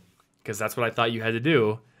audio because that's what I thought you had to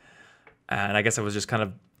do. And I guess I was just kind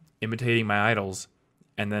of imitating my idols.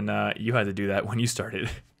 And then you had to do that when you started.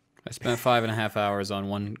 I spent 5.5 hours on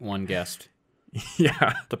one guest.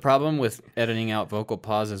 Yeah. The problem with editing out vocal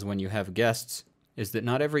pauses when you have guests is that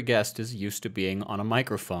not every guest is used to being on a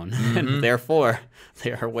microphone, and therefore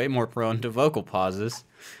they are way more prone to vocal pauses.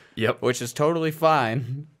 Yep. Which is totally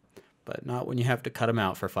fine, but not when you have to cut them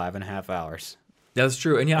out for 5.5 hours. That's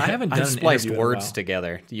true. And yeah, I haven't done I spliced an interview in a words while.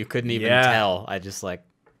 together. You couldn't even tell. I just like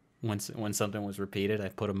when something was repeated, I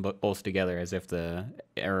put them both together as if the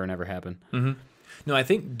error never happened. Mm-hmm. No, I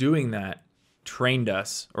think doing that trained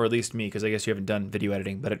us, or at least me, because I guess you haven't done video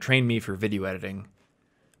editing, but it trained me for video editing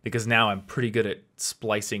because now I'm pretty good at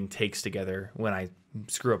splicing takes together when I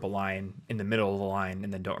screw up a line in the middle of the line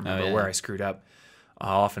and then don't remember where I screwed up.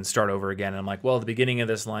 I'll often start over again, and I'm like, well, the beginning of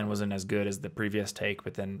this line wasn't as good as the previous take,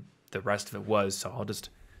 but then the rest of it was, so I'll just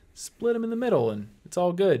split them in the middle, and it's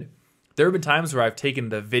all good. There have been times where I've taken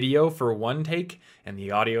the video for one take and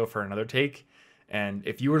the audio for another take, and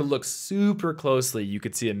if you were to look super closely, you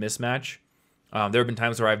could see a mismatch. There have been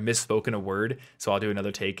times where I've misspoken a word, so I'll do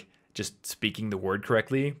another take just speaking the word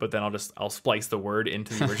correctly, but then I'll splice the word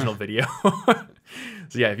into the original video.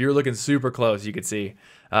 So yeah, if you were looking super close, you could see.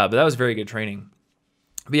 But that was very good training.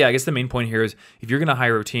 But yeah, I guess the main point here is if you're going to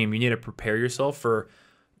hire a team, you need to prepare yourself for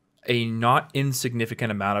a not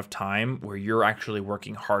insignificant amount of time where you're actually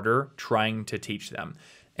working harder trying to teach them.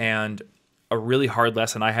 And a really hard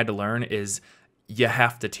lesson I had to learn is you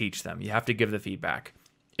have to teach them. You have to give the feedback.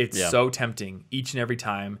 It's so tempting each and every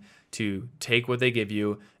time to take what they give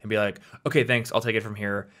you and be like, okay, thanks, I'll take it from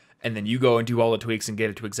here. And then you go and do all the tweaks and get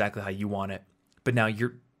it to exactly how you want it. But now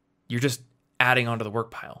you're just adding onto the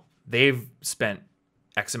work pile. They've spent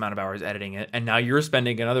X amount of hours editing it, and now you're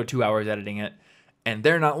spending another 2 hours editing it, and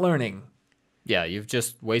they're not learning. Yeah, you've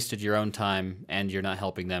just wasted your own time, and you're not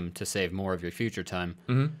helping them to save more of your future time.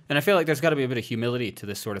 Mm-hmm. And I feel like there's got to be a bit of humility to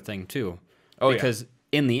this sort of thing, too. Because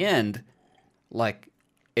in the end, like,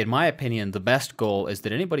 in my opinion, the best goal is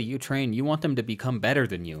that anybody you train, you want them to become better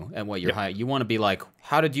than you at what you're hiring. You want to be like,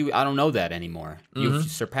 how did you, I don't know that anymore.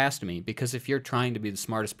 You've surpassed me. Because if you're trying to be the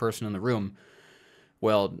smartest person in the room,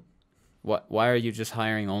 well, why are you just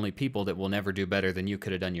hiring only people that will never do better than you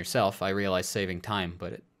could have done yourself? I realize saving time,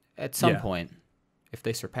 but at some point, if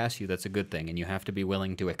they surpass you, that's a good thing. And you have to be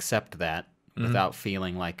willing to accept that without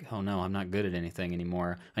feeling like, oh no, I'm not good at anything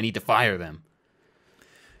anymore. I need to fire them.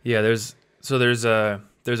 Yeah, there's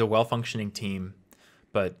a well-functioning team,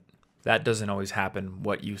 but that doesn't always happen.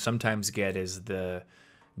 What you sometimes get is the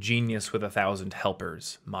genius with 1,000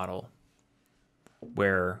 helpers model,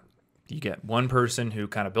 where you get one person who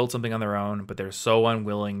kind of built something on their own, but they're so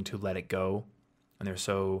unwilling to let it go, and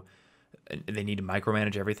they need to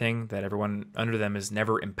micromanage everything that everyone under them is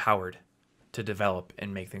never empowered to develop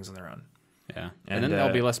and make things on their own. Yeah, and then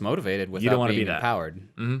they'll be less motivated without being empowered.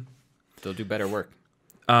 Mm-hmm. They'll do better work.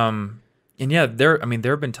 And yeah, there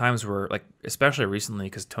have been times where, like, especially recently,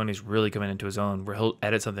 because Tony's really coming into his own, where he'll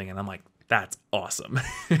edit something and I'm like, that's awesome.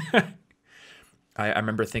 I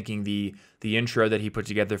remember thinking the intro that he put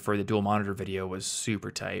together for the dual monitor video was super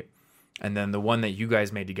tight. And then the one that you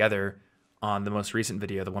guys made together on the most recent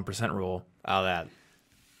video, the 1% rule. Oh, that.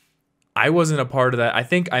 I wasn't a part of that. I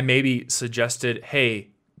think I maybe suggested, hey,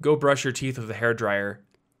 go brush your teeth with a hairdryer.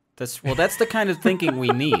 That's the kind of thinking we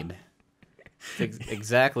need.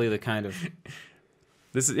 Exactly the kind of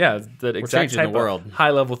the exact type of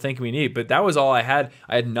high level thinking we need. But that was all I had.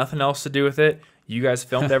 I had nothing else to do with it. You guys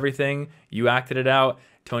filmed everything. You acted it out.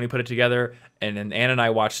 Tony put it together, and then Ann and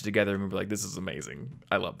I watched it together, and we were like, "This is amazing.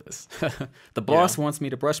 I love this." The boss wants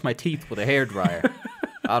me to brush my teeth with a hairdryer.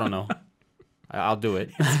 I don't know. I'll do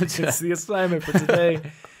it. It's the assignment for today.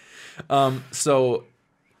 So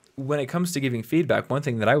when it comes to giving feedback, one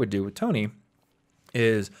thing that I would do with Tony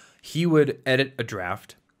is he would edit a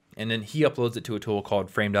draft, and then he uploads it to a tool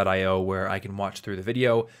called frame.io where I can watch through the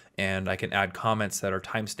video and I can add comments that are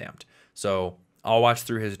timestamped. So I'll watch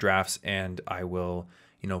through his drafts and I will,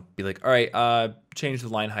 be like, all right, change the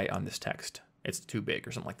line height on this text. It's too big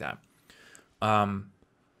or something like that.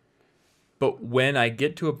 But when I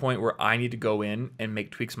get to a point where I need to go in and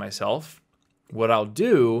make tweaks myself, what I'll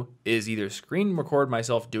do is either screen record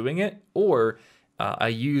myself doing it, or I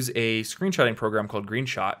use a screenshotting program called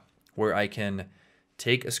GreenShot, where I can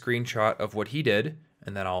take a screenshot of what he did,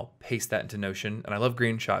 and then I'll paste that into Notion. And I love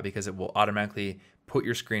GreenShot because it will automatically put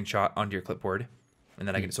your screenshot onto your clipboard. And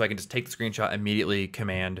then I can just take the screenshot, immediately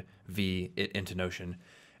Command V it into Notion,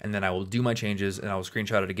 and then I will do my changes and I will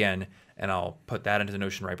screenshot it again and I'll put that into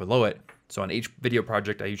Notion right below it. So on each video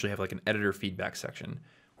project, I usually have like an editor feedback section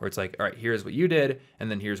where it's like, all right, here's what you did, and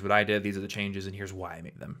then here's what I did. These are the changes, and here's why I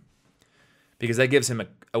made them. Because that gives him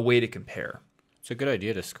a way to compare. It's a good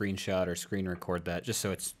idea to screenshot or screen record that just so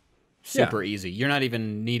it's super easy. You're not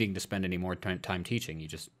even needing to spend any more time teaching. You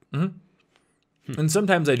just... And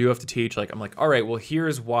sometimes I do have to teach, like, I'm like, all right, well,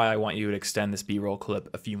 here's why I want you to extend this B-roll clip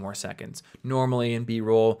a few more seconds. Normally in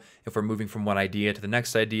B-roll, if we're moving from one idea to the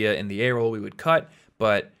next idea in the A-roll, we would cut,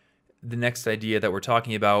 but the next idea that we're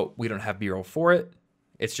talking about, we don't have B-roll for it.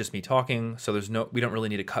 It's just me talking, so we don't really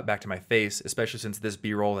need to cut back to my face, especially since this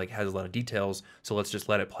B-roll like has a lot of details, so let's just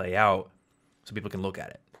let it play out so people can look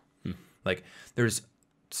at it. Like, there's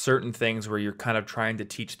certain things where you're kind of trying to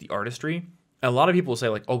teach the artistry, and a lot of people say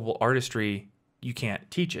like, oh, well, artistry, you can't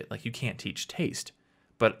teach it. Like, you can't teach taste.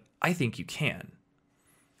 But I think you can.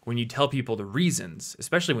 When you tell people the reasons,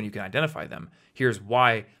 especially when you can identify them, here's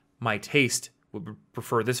why my taste would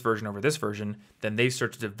prefer this version over this version, then they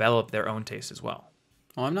start to develop their own taste as well.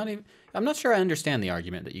 Oh, I'm not sure I understand the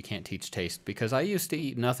argument that you can't teach taste, because I used to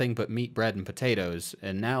eat nothing but meat, bread, and potatoes,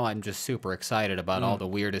 and now I'm just super excited about all the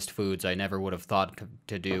weirdest foods I never would have thought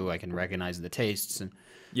to do. I can recognize the tastes, and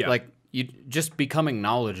like, you just becoming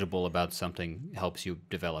knowledgeable about something helps you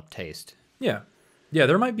develop taste. Yeah.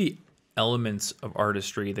 There might be elements of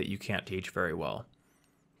artistry that you can't teach very well,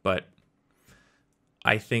 but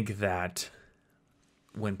I think that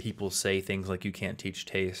when people say things like you can't teach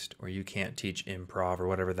taste or you can't teach improv or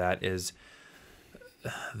whatever that is,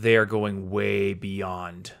 they are going way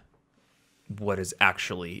beyond what is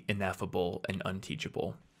actually ineffable and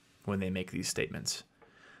unteachable when they make these statements.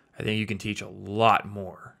 I think you can teach a lot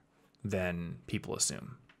more than people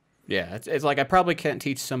assume. Yeah, it's like I probably can't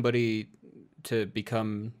teach somebody to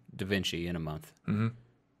become Da Vinci in a month.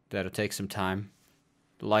 That'll take some time.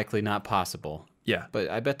 Likely not possible. Yeah. But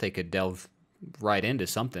I bet they could delve right into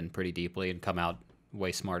something pretty deeply and come out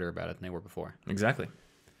way smarter about it than they were before. Exactly.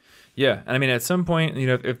 Yeah, and I mean, at some point,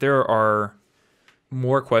 if there are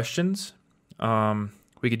more questions,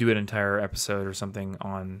 we could do an entire episode or something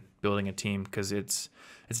on building a team, because it's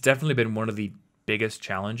definitely been one of the biggest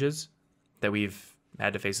challenges that we've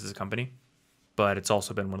had to face as a company, but it's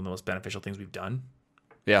also been one of the most beneficial things we've done.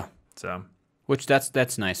 Yeah. So, which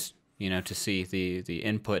that's nice, to see the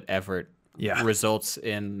input effort results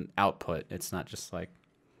in output. It's not just like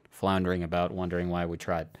floundering about wondering why we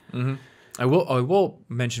tried. I will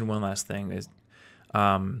mention one last thing is,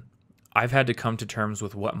 I've had to come to terms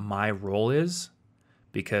with what my role is,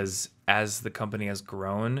 because as the company has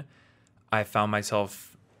grown, I found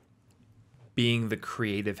myself being the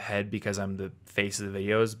creative head because I'm the face of the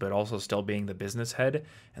videos, but also still being the business head,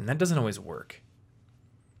 and that doesn't always work.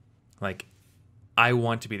 Like, I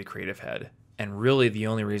want to be the creative head, and really the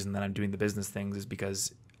only reason that I'm doing the business things is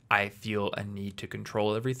because I feel a need to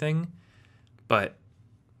control everything, but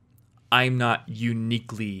I'm not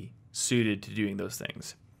uniquely suited to doing those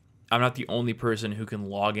things. I'm not the only person who can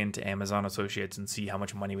log into Amazon Associates and see how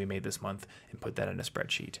much money we made this month and put that in a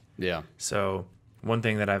spreadsheet. Yeah. So one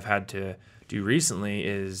thing that I've had to do recently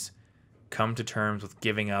is come to terms with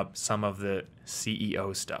giving up some of the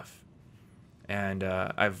CEO stuff. And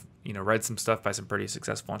I've read some stuff by some pretty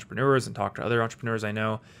successful entrepreneurs and talked to other entrepreneurs I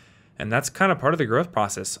know. And that's kind of part of the growth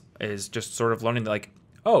process, is just sort of learning that, like,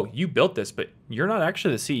 oh, you built this, but you're not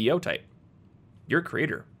actually the CEO type. You're a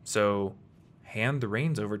creator. So hand the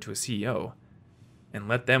reins over to a CEO and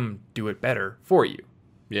let them do it better for you.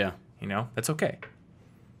 Yeah. That's okay.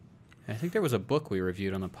 I think there was a book we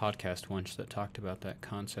reviewed on the podcast once that talked about that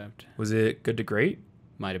concept. Was it Good to Great?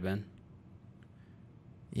 Might have been.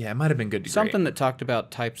 Yeah, it might have been Good to Great. Something that talked about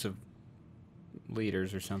types of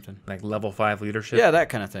leaders or something. Like level 5 leadership? Yeah, that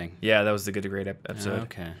kind of thing. Yeah, that was the Good to Great episode. Oh,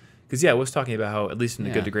 okay. Because, I was talking about how, at least in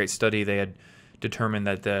the Good to Great study, they had determined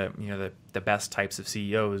that the best types of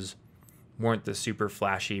CEOs weren't the super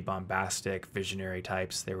flashy, bombastic, visionary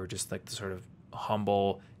types. They were just like the sort of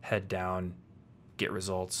humble, head down, get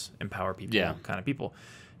results, empower people kind of people.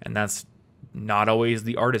 And that's not always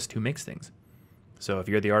the artist who makes things. So if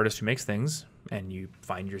you're the artist who makes things and you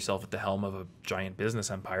find yourself at the helm of a giant business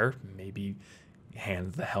empire, maybe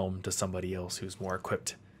hand the helm to somebody else who's more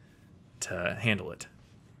equipped to handle it.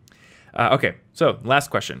 Okay, so last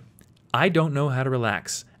question. I don't know how to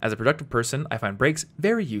relax. As a productive person, I find breaks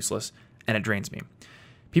very useless and it drains me.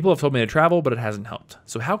 People have told me to travel, but it hasn't helped.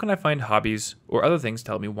 So how can I find hobbies or other things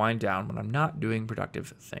to help me wind down when I'm not doing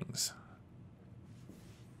productive things?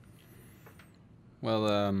 Well,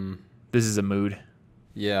 this is a mood.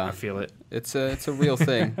 Yeah. I feel it. It's a real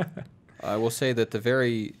thing. I will say that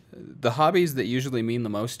the hobbies that usually mean the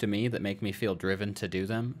most to me, that make me feel driven to do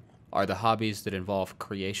them, are the hobbies that involve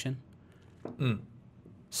creation. Mm.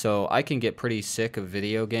 So I can get pretty sick of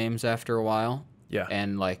video games after a while. Yeah.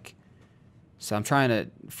 And like, so I'm trying to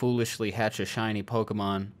foolishly hatch a shiny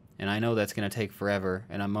Pokemon, and I know that's going to take forever,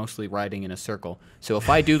 and I'm mostly riding in a circle. So if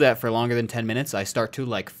I do that for longer than 10 minutes, I start to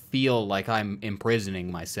like feel like I'm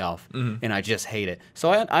imprisoning myself, and I just hate it.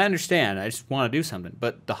 So I understand. I just want to do something.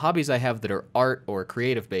 But the hobbies I have that are art or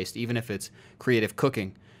creative based, even if it's creative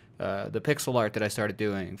cooking, the pixel art that I started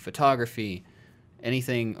doing, photography,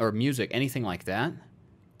 anything, or music, anything like that,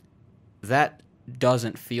 that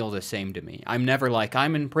doesn't feel the same to me. I'm never like,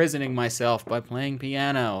 I'm imprisoning myself by playing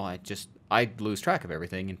piano. I lose track of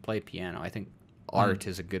everything and play piano. I think art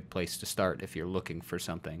is a good place to start if you're looking for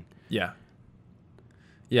something. Yeah.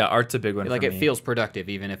 Yeah, art's a big one Like for it me. feels productive,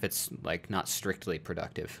 even if it's like not strictly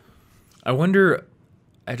productive. I wonder,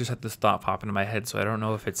 I just had this thought pop into my head, so I don't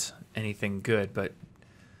know if it's anything good, but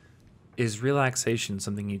is relaxation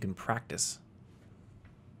something you can practice?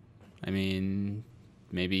 I mean,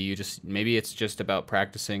 maybe it's just about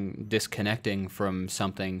practicing disconnecting from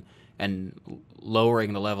something and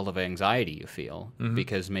lowering the level of anxiety you feel,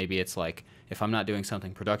 because maybe it's like, if I'm not doing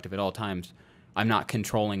something productive at all times, I'm not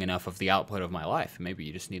controlling enough of the output of my life. Maybe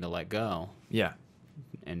you just need to let go. Yeah.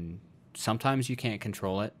 And sometimes you can't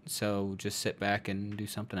control it, so just sit back and do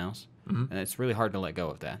something else. And it's really hard to let go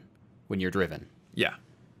of that when you're driven. Yeah.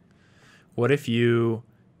 What if you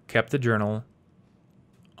kept the journal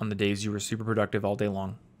on the days you were super productive all day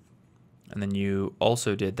long, and then you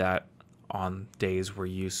also did that on days where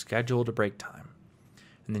you scheduled a break time,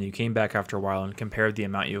 and then you came back after a while and compared the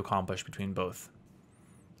amount you accomplished between both?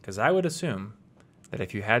 Because I would assume that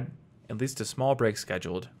if you had at least a small break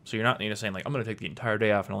scheduled, so you're not saying like, I'm going to take the entire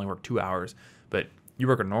day off and only work 2 hours, but you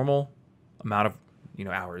work a normal amount of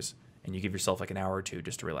hours, and you give yourself like an hour or two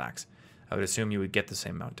just to relax, I would assume you would get the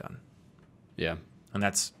same amount done. Yeah. And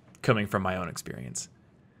that's coming from my own experience.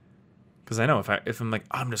 Because I know if I'm like,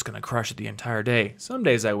 I'm just going to crush it the entire day, some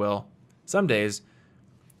days I will. Some days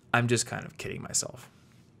I'm just kind of kidding myself.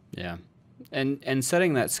 Yeah. And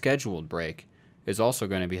setting that scheduled break is also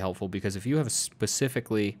going to be helpful, because if you have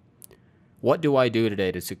specifically, what do I do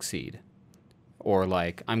today to succeed? Or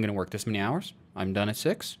like, I'm going to work this many hours, I'm done at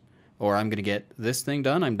 6, or I'm going to get this thing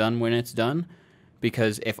done, I'm done when it's done.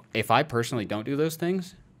 Because if I personally don't do those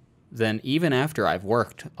things, then even after I've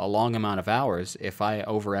worked a long amount of hours, if I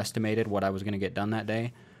overestimated what I was going to get done that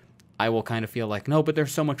day, I will kind of feel like, no, but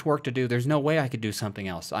there's so much work to do. There's no way I could do something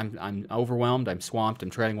else. I'm overwhelmed. I'm swamped. I'm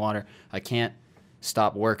treading water. I can't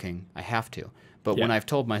stop working. I have to. But when I've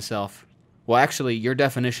told myself, well, actually, your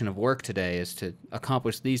definition of work today is to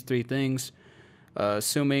accomplish these 3 things,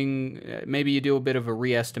 assuming maybe you do a bit of a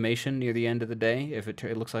re-estimation near the end of the day if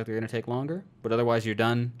it looks like they're going to take longer, but otherwise you're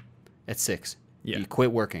done at 6. Yeah. You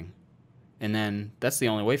quit working. And then that's the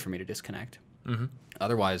only way for me to disconnect.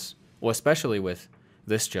 Otherwise, well, especially with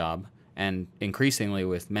this job, and increasingly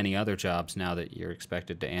with many other jobs now that you're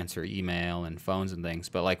expected to answer email and phones and things,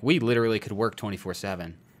 but like, we literally could work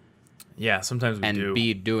 24/7. Yeah, sometimes we do. And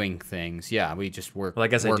be doing things. Yeah, we just work, Well, I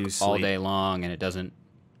guess I work do all sleep. day long, and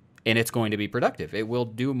it's going to be productive. It will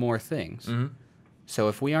do more things. So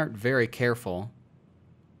if we aren't very careful,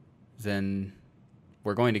 then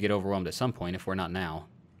we're going to get overwhelmed at some point if we're not now.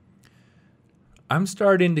 I'm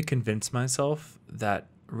starting to convince myself that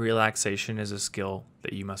relaxation is a skill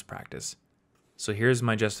that you must practice. So here's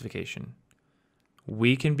my justification.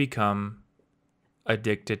 We can become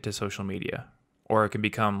addicted to social media, or it can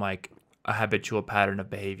become like a habitual pattern of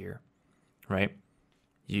behavior, right?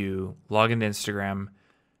 You log into Instagram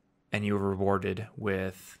and you're rewarded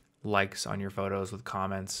with likes on your photos, with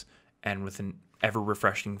comments, and with an ever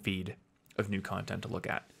refreshing feed of new content to look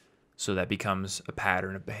at. So that becomes a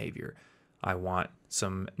pattern of behavior. I want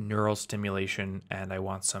some neural stimulation, and I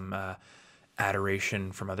want some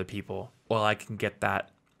adoration from other people. Well, I can get that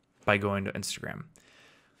by going to Instagram.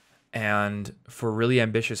 And for really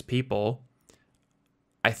ambitious people,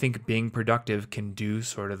 I think being productive can do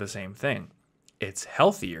sort of the same thing. It's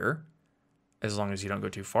healthier as long as you don't go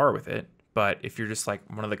too far with it. But if you're just like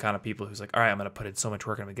one of the kind of people who's like, all right, I'm going to put in so much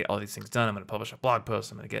work, I'm going to get all these things done, I'm going to publish a blog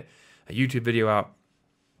post, I'm going to get a YouTube video out.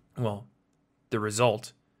 Well, the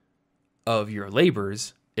result of your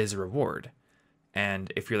labors is a reward.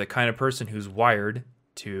 And if you're the kind of person who's wired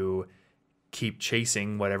to keep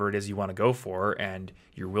chasing whatever it is you want to go for, and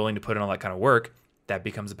you're willing to put in all that kind of work, that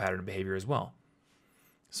becomes a pattern of behavior as well.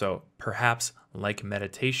 So perhaps like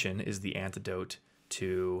meditation is the antidote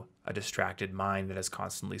to a distracted mind that is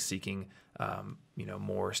constantly seeking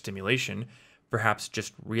more stimulation, perhaps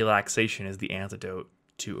just relaxation is the antidote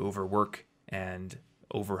to overwork and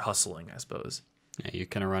over hustling, I suppose. Yeah, you're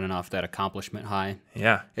kind of running off that accomplishment high.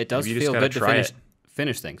 Yeah. It does Maybe you just feel gotta good to try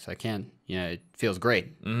finish things. I can't, it feels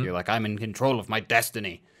great. You're like, I'm in control of my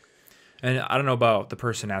destiny. And I don't know about the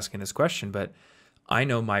person asking this question, but I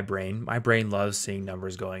know my brain loves seeing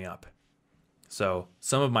numbers going up. So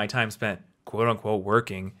some of my time spent, quote unquote,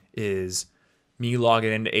 working is me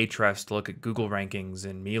logging into Ahrefs to look at Google rankings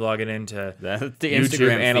and me logging into That's the YouTube Instagram feed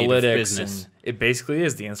of analytics. business. And it basically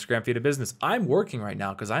is the Instagram feed of business. I'm working right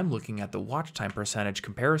now because I'm looking at the watch time percentage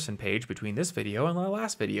comparison page between this video and my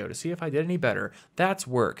last video to see if I did any better. That's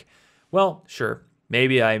work. Well, sure,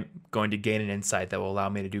 maybe I'm going to gain an insight that will allow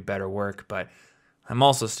me to do better work, but I'm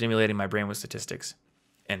also stimulating my brain with statistics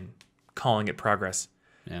and calling it progress.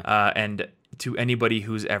 Yeah. And to anybody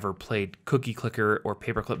who's ever played Cookie Clicker or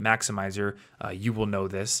Paperclip Maximizer, you will know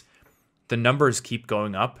this. The numbers keep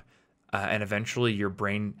going up, and eventually your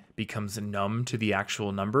brain becomes numb to the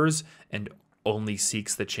actual numbers and only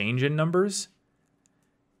seeks the change in numbers.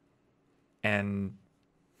 And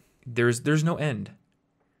there's no end.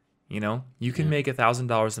 You can make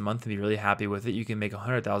 $1,000 a month and be really happy with it. You can make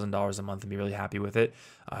 $100,000 a month and be really happy with it.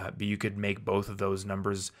 But you could make both of those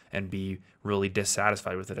numbers and be really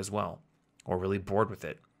dissatisfied with it as well, or really bored with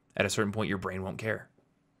it. At a certain point, your brain won't care.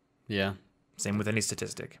 Yeah. Same with any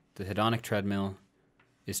statistic. The hedonic treadmill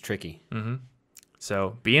is tricky.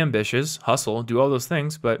 So be ambitious, hustle, do all those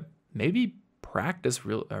things, but maybe practice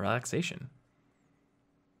relaxation.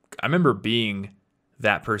 I remember being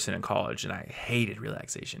that person in college, and I hated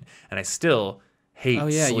relaxation, and I still hate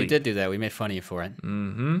sleep. You sleep. did do that. We made fun of you for it.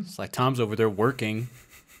 It's like, Tom's over there working.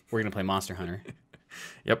 We're going to play Monster Hunter.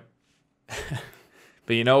 Yep.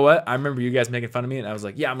 But you know what? I remember you guys making fun of me, and I was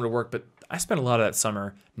like, yeah, I'm going to work, but I spent a lot of that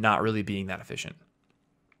summer not really being that efficient.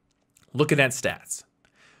 Looking at stats,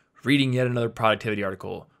 reading yet another productivity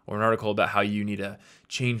article, or an article about how you need to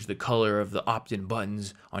change the color of the opt-in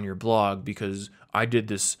buttons on your blog because I did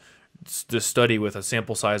this study with a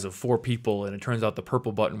sample size of 4 people, and it turns out the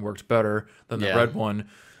purple button worked better than the red one.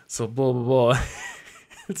 So blah, blah, blah.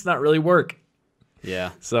 It's not really work. Yeah.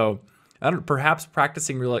 So perhaps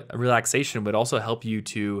practicing relaxation would also help you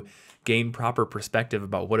to gain proper perspective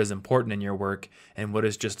about what is important in your work and what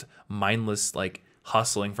is just mindless, like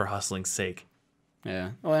hustling for hustling's sake.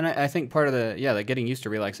 Yeah. Well, and I think part of like getting used to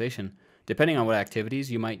relaxation, depending on what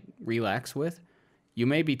activities you might relax with, you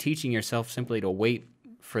may be teaching yourself simply to wait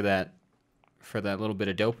for that little bit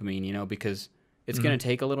of dopamine, because it's going to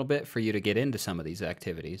take a little bit for you to get into some of these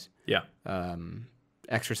activities. Yeah.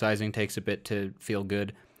 Exercising takes a bit to feel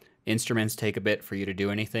good. Instruments take a bit for you to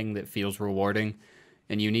do anything that feels rewarding.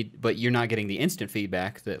 And but you're not getting the instant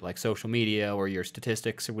feedback that like social media or your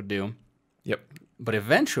statistics would do. Yep. But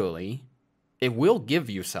eventually it will give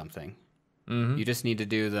you something. You just need to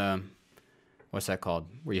do what's that called?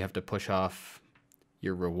 Where you have to push off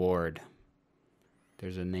your reward.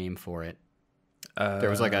 There's a name for it. There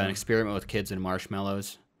was like an experiment with kids and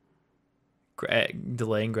marshmallows.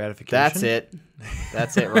 Delaying gratification? That's it.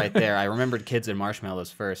 That's it right there. I remembered kids and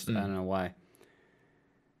marshmallows first. I don't know why.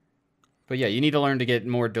 But yeah, you need to learn to get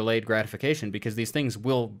more delayed gratification because these things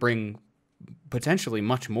will bring potentially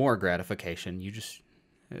much more gratification.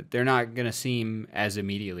 They're not going to seem as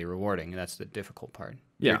immediately rewarding. That's the difficult part.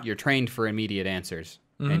 Yeah. You're trained for immediate answers,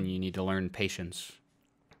 and you need to learn patience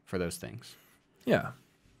for those things. Yeah.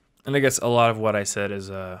 And I guess a lot of what I said is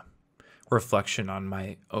a reflection on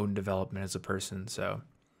my own development as a person. So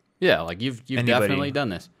yeah, like you've definitely done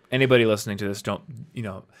this. Anybody listening to this,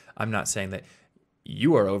 I'm not saying that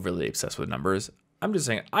you are overly obsessed with numbers. I'm just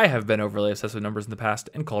saying I have been overly obsessed with numbers in the past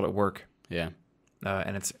and called it work. Yeah.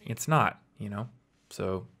 And it's not,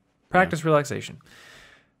 So practice relaxation.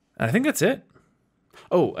 And I think that's it.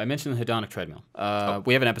 Oh, I mentioned the hedonic treadmill.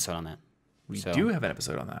 We have an episode on that. We do have an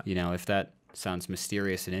episode on that. If that sounds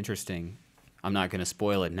mysterious and interesting, I'm not going to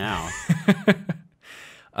spoil it now.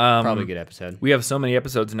 Probably a good episode. We have so many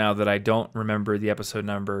episodes now that I don't remember the episode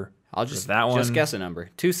number. I'll just that one. Just guess a number.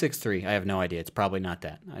 263. I have no idea. It's probably not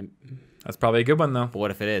that. That's probably a good one though. But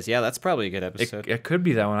what if it is? Yeah, that's probably a good episode. It could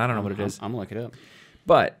be that one. I don't know what it is. I'm gonna look it up.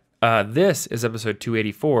 But this is episode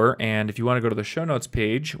 284, and if you want to go to the show notes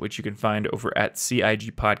page, which you can find over at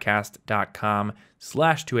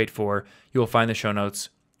cigpodcast.com/284, you will find the show notes,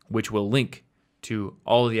 which will link to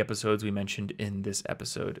all of the episodes we mentioned in this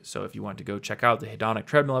episode. So if you want to go check out the hedonic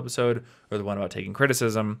treadmill episode, or the one about taking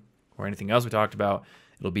criticism, or anything else we talked about,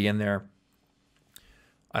 it'll be in there.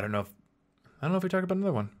 I don't know if we talked about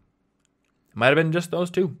another one. It might have been just those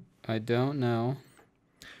two. I don't know.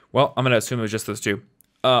 Well, I'm going to assume it was just those two.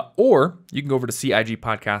 Or you can go over to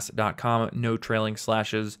cigpodcast.com, no trailing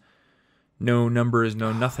slashes, no numbers,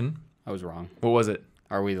 no nothing. I was wrong. What was it?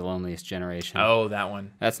 Are We the Loneliest Generation? Oh, that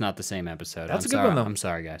one. That's not the same episode. That's I'm a good sorry. one, though. I'm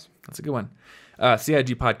sorry, guys. That's a good one.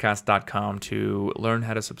 CIGpodcast.com to learn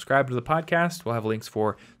how to subscribe to the podcast. We'll have links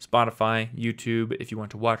for Spotify, YouTube, if you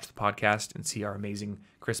want to watch the podcast and see our amazing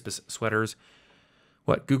Crispus sweaters.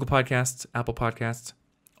 Google Podcasts, Apple Podcasts,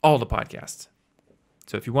 all the podcasts.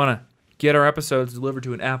 So if you want to get our episodes delivered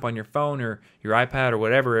to an app on your phone or your iPad or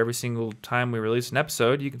whatever every single time we release an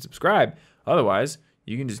episode, you can subscribe. Otherwise,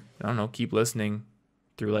 you can just, keep listening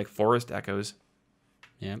through like Forest Echoes.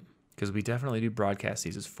 Yep. Because we definitely do broadcast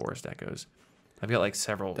these as Forest Echoes. I've got like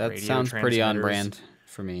several radio That sounds pretty on transmitters brand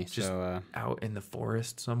for me. just So out in the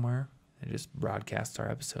forest somewhere. It just broadcasts our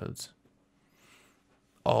episodes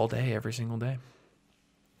all day, every single day.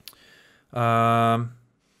 Yeah.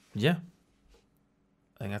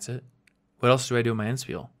 I think that's it. What else do I do in my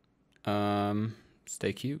inspiel?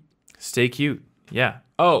 stay cute. Stay cute. Yeah.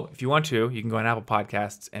 Oh, if you want to, you can go on Apple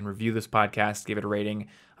Podcasts and review this podcast, give it a rating.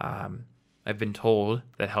 I've been told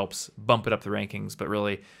that helps bump it up the rankings, but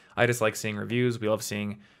really, I just like seeing reviews. We love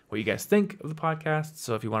seeing what you guys think of the podcast.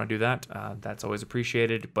 So if you want to do that, that's always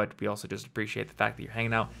appreciated. But we also just appreciate the fact that you're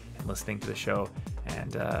hanging out and listening to the show.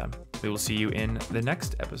 And we will see you in the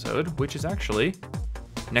next episode, which is actually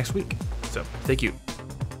next week. So stay cute.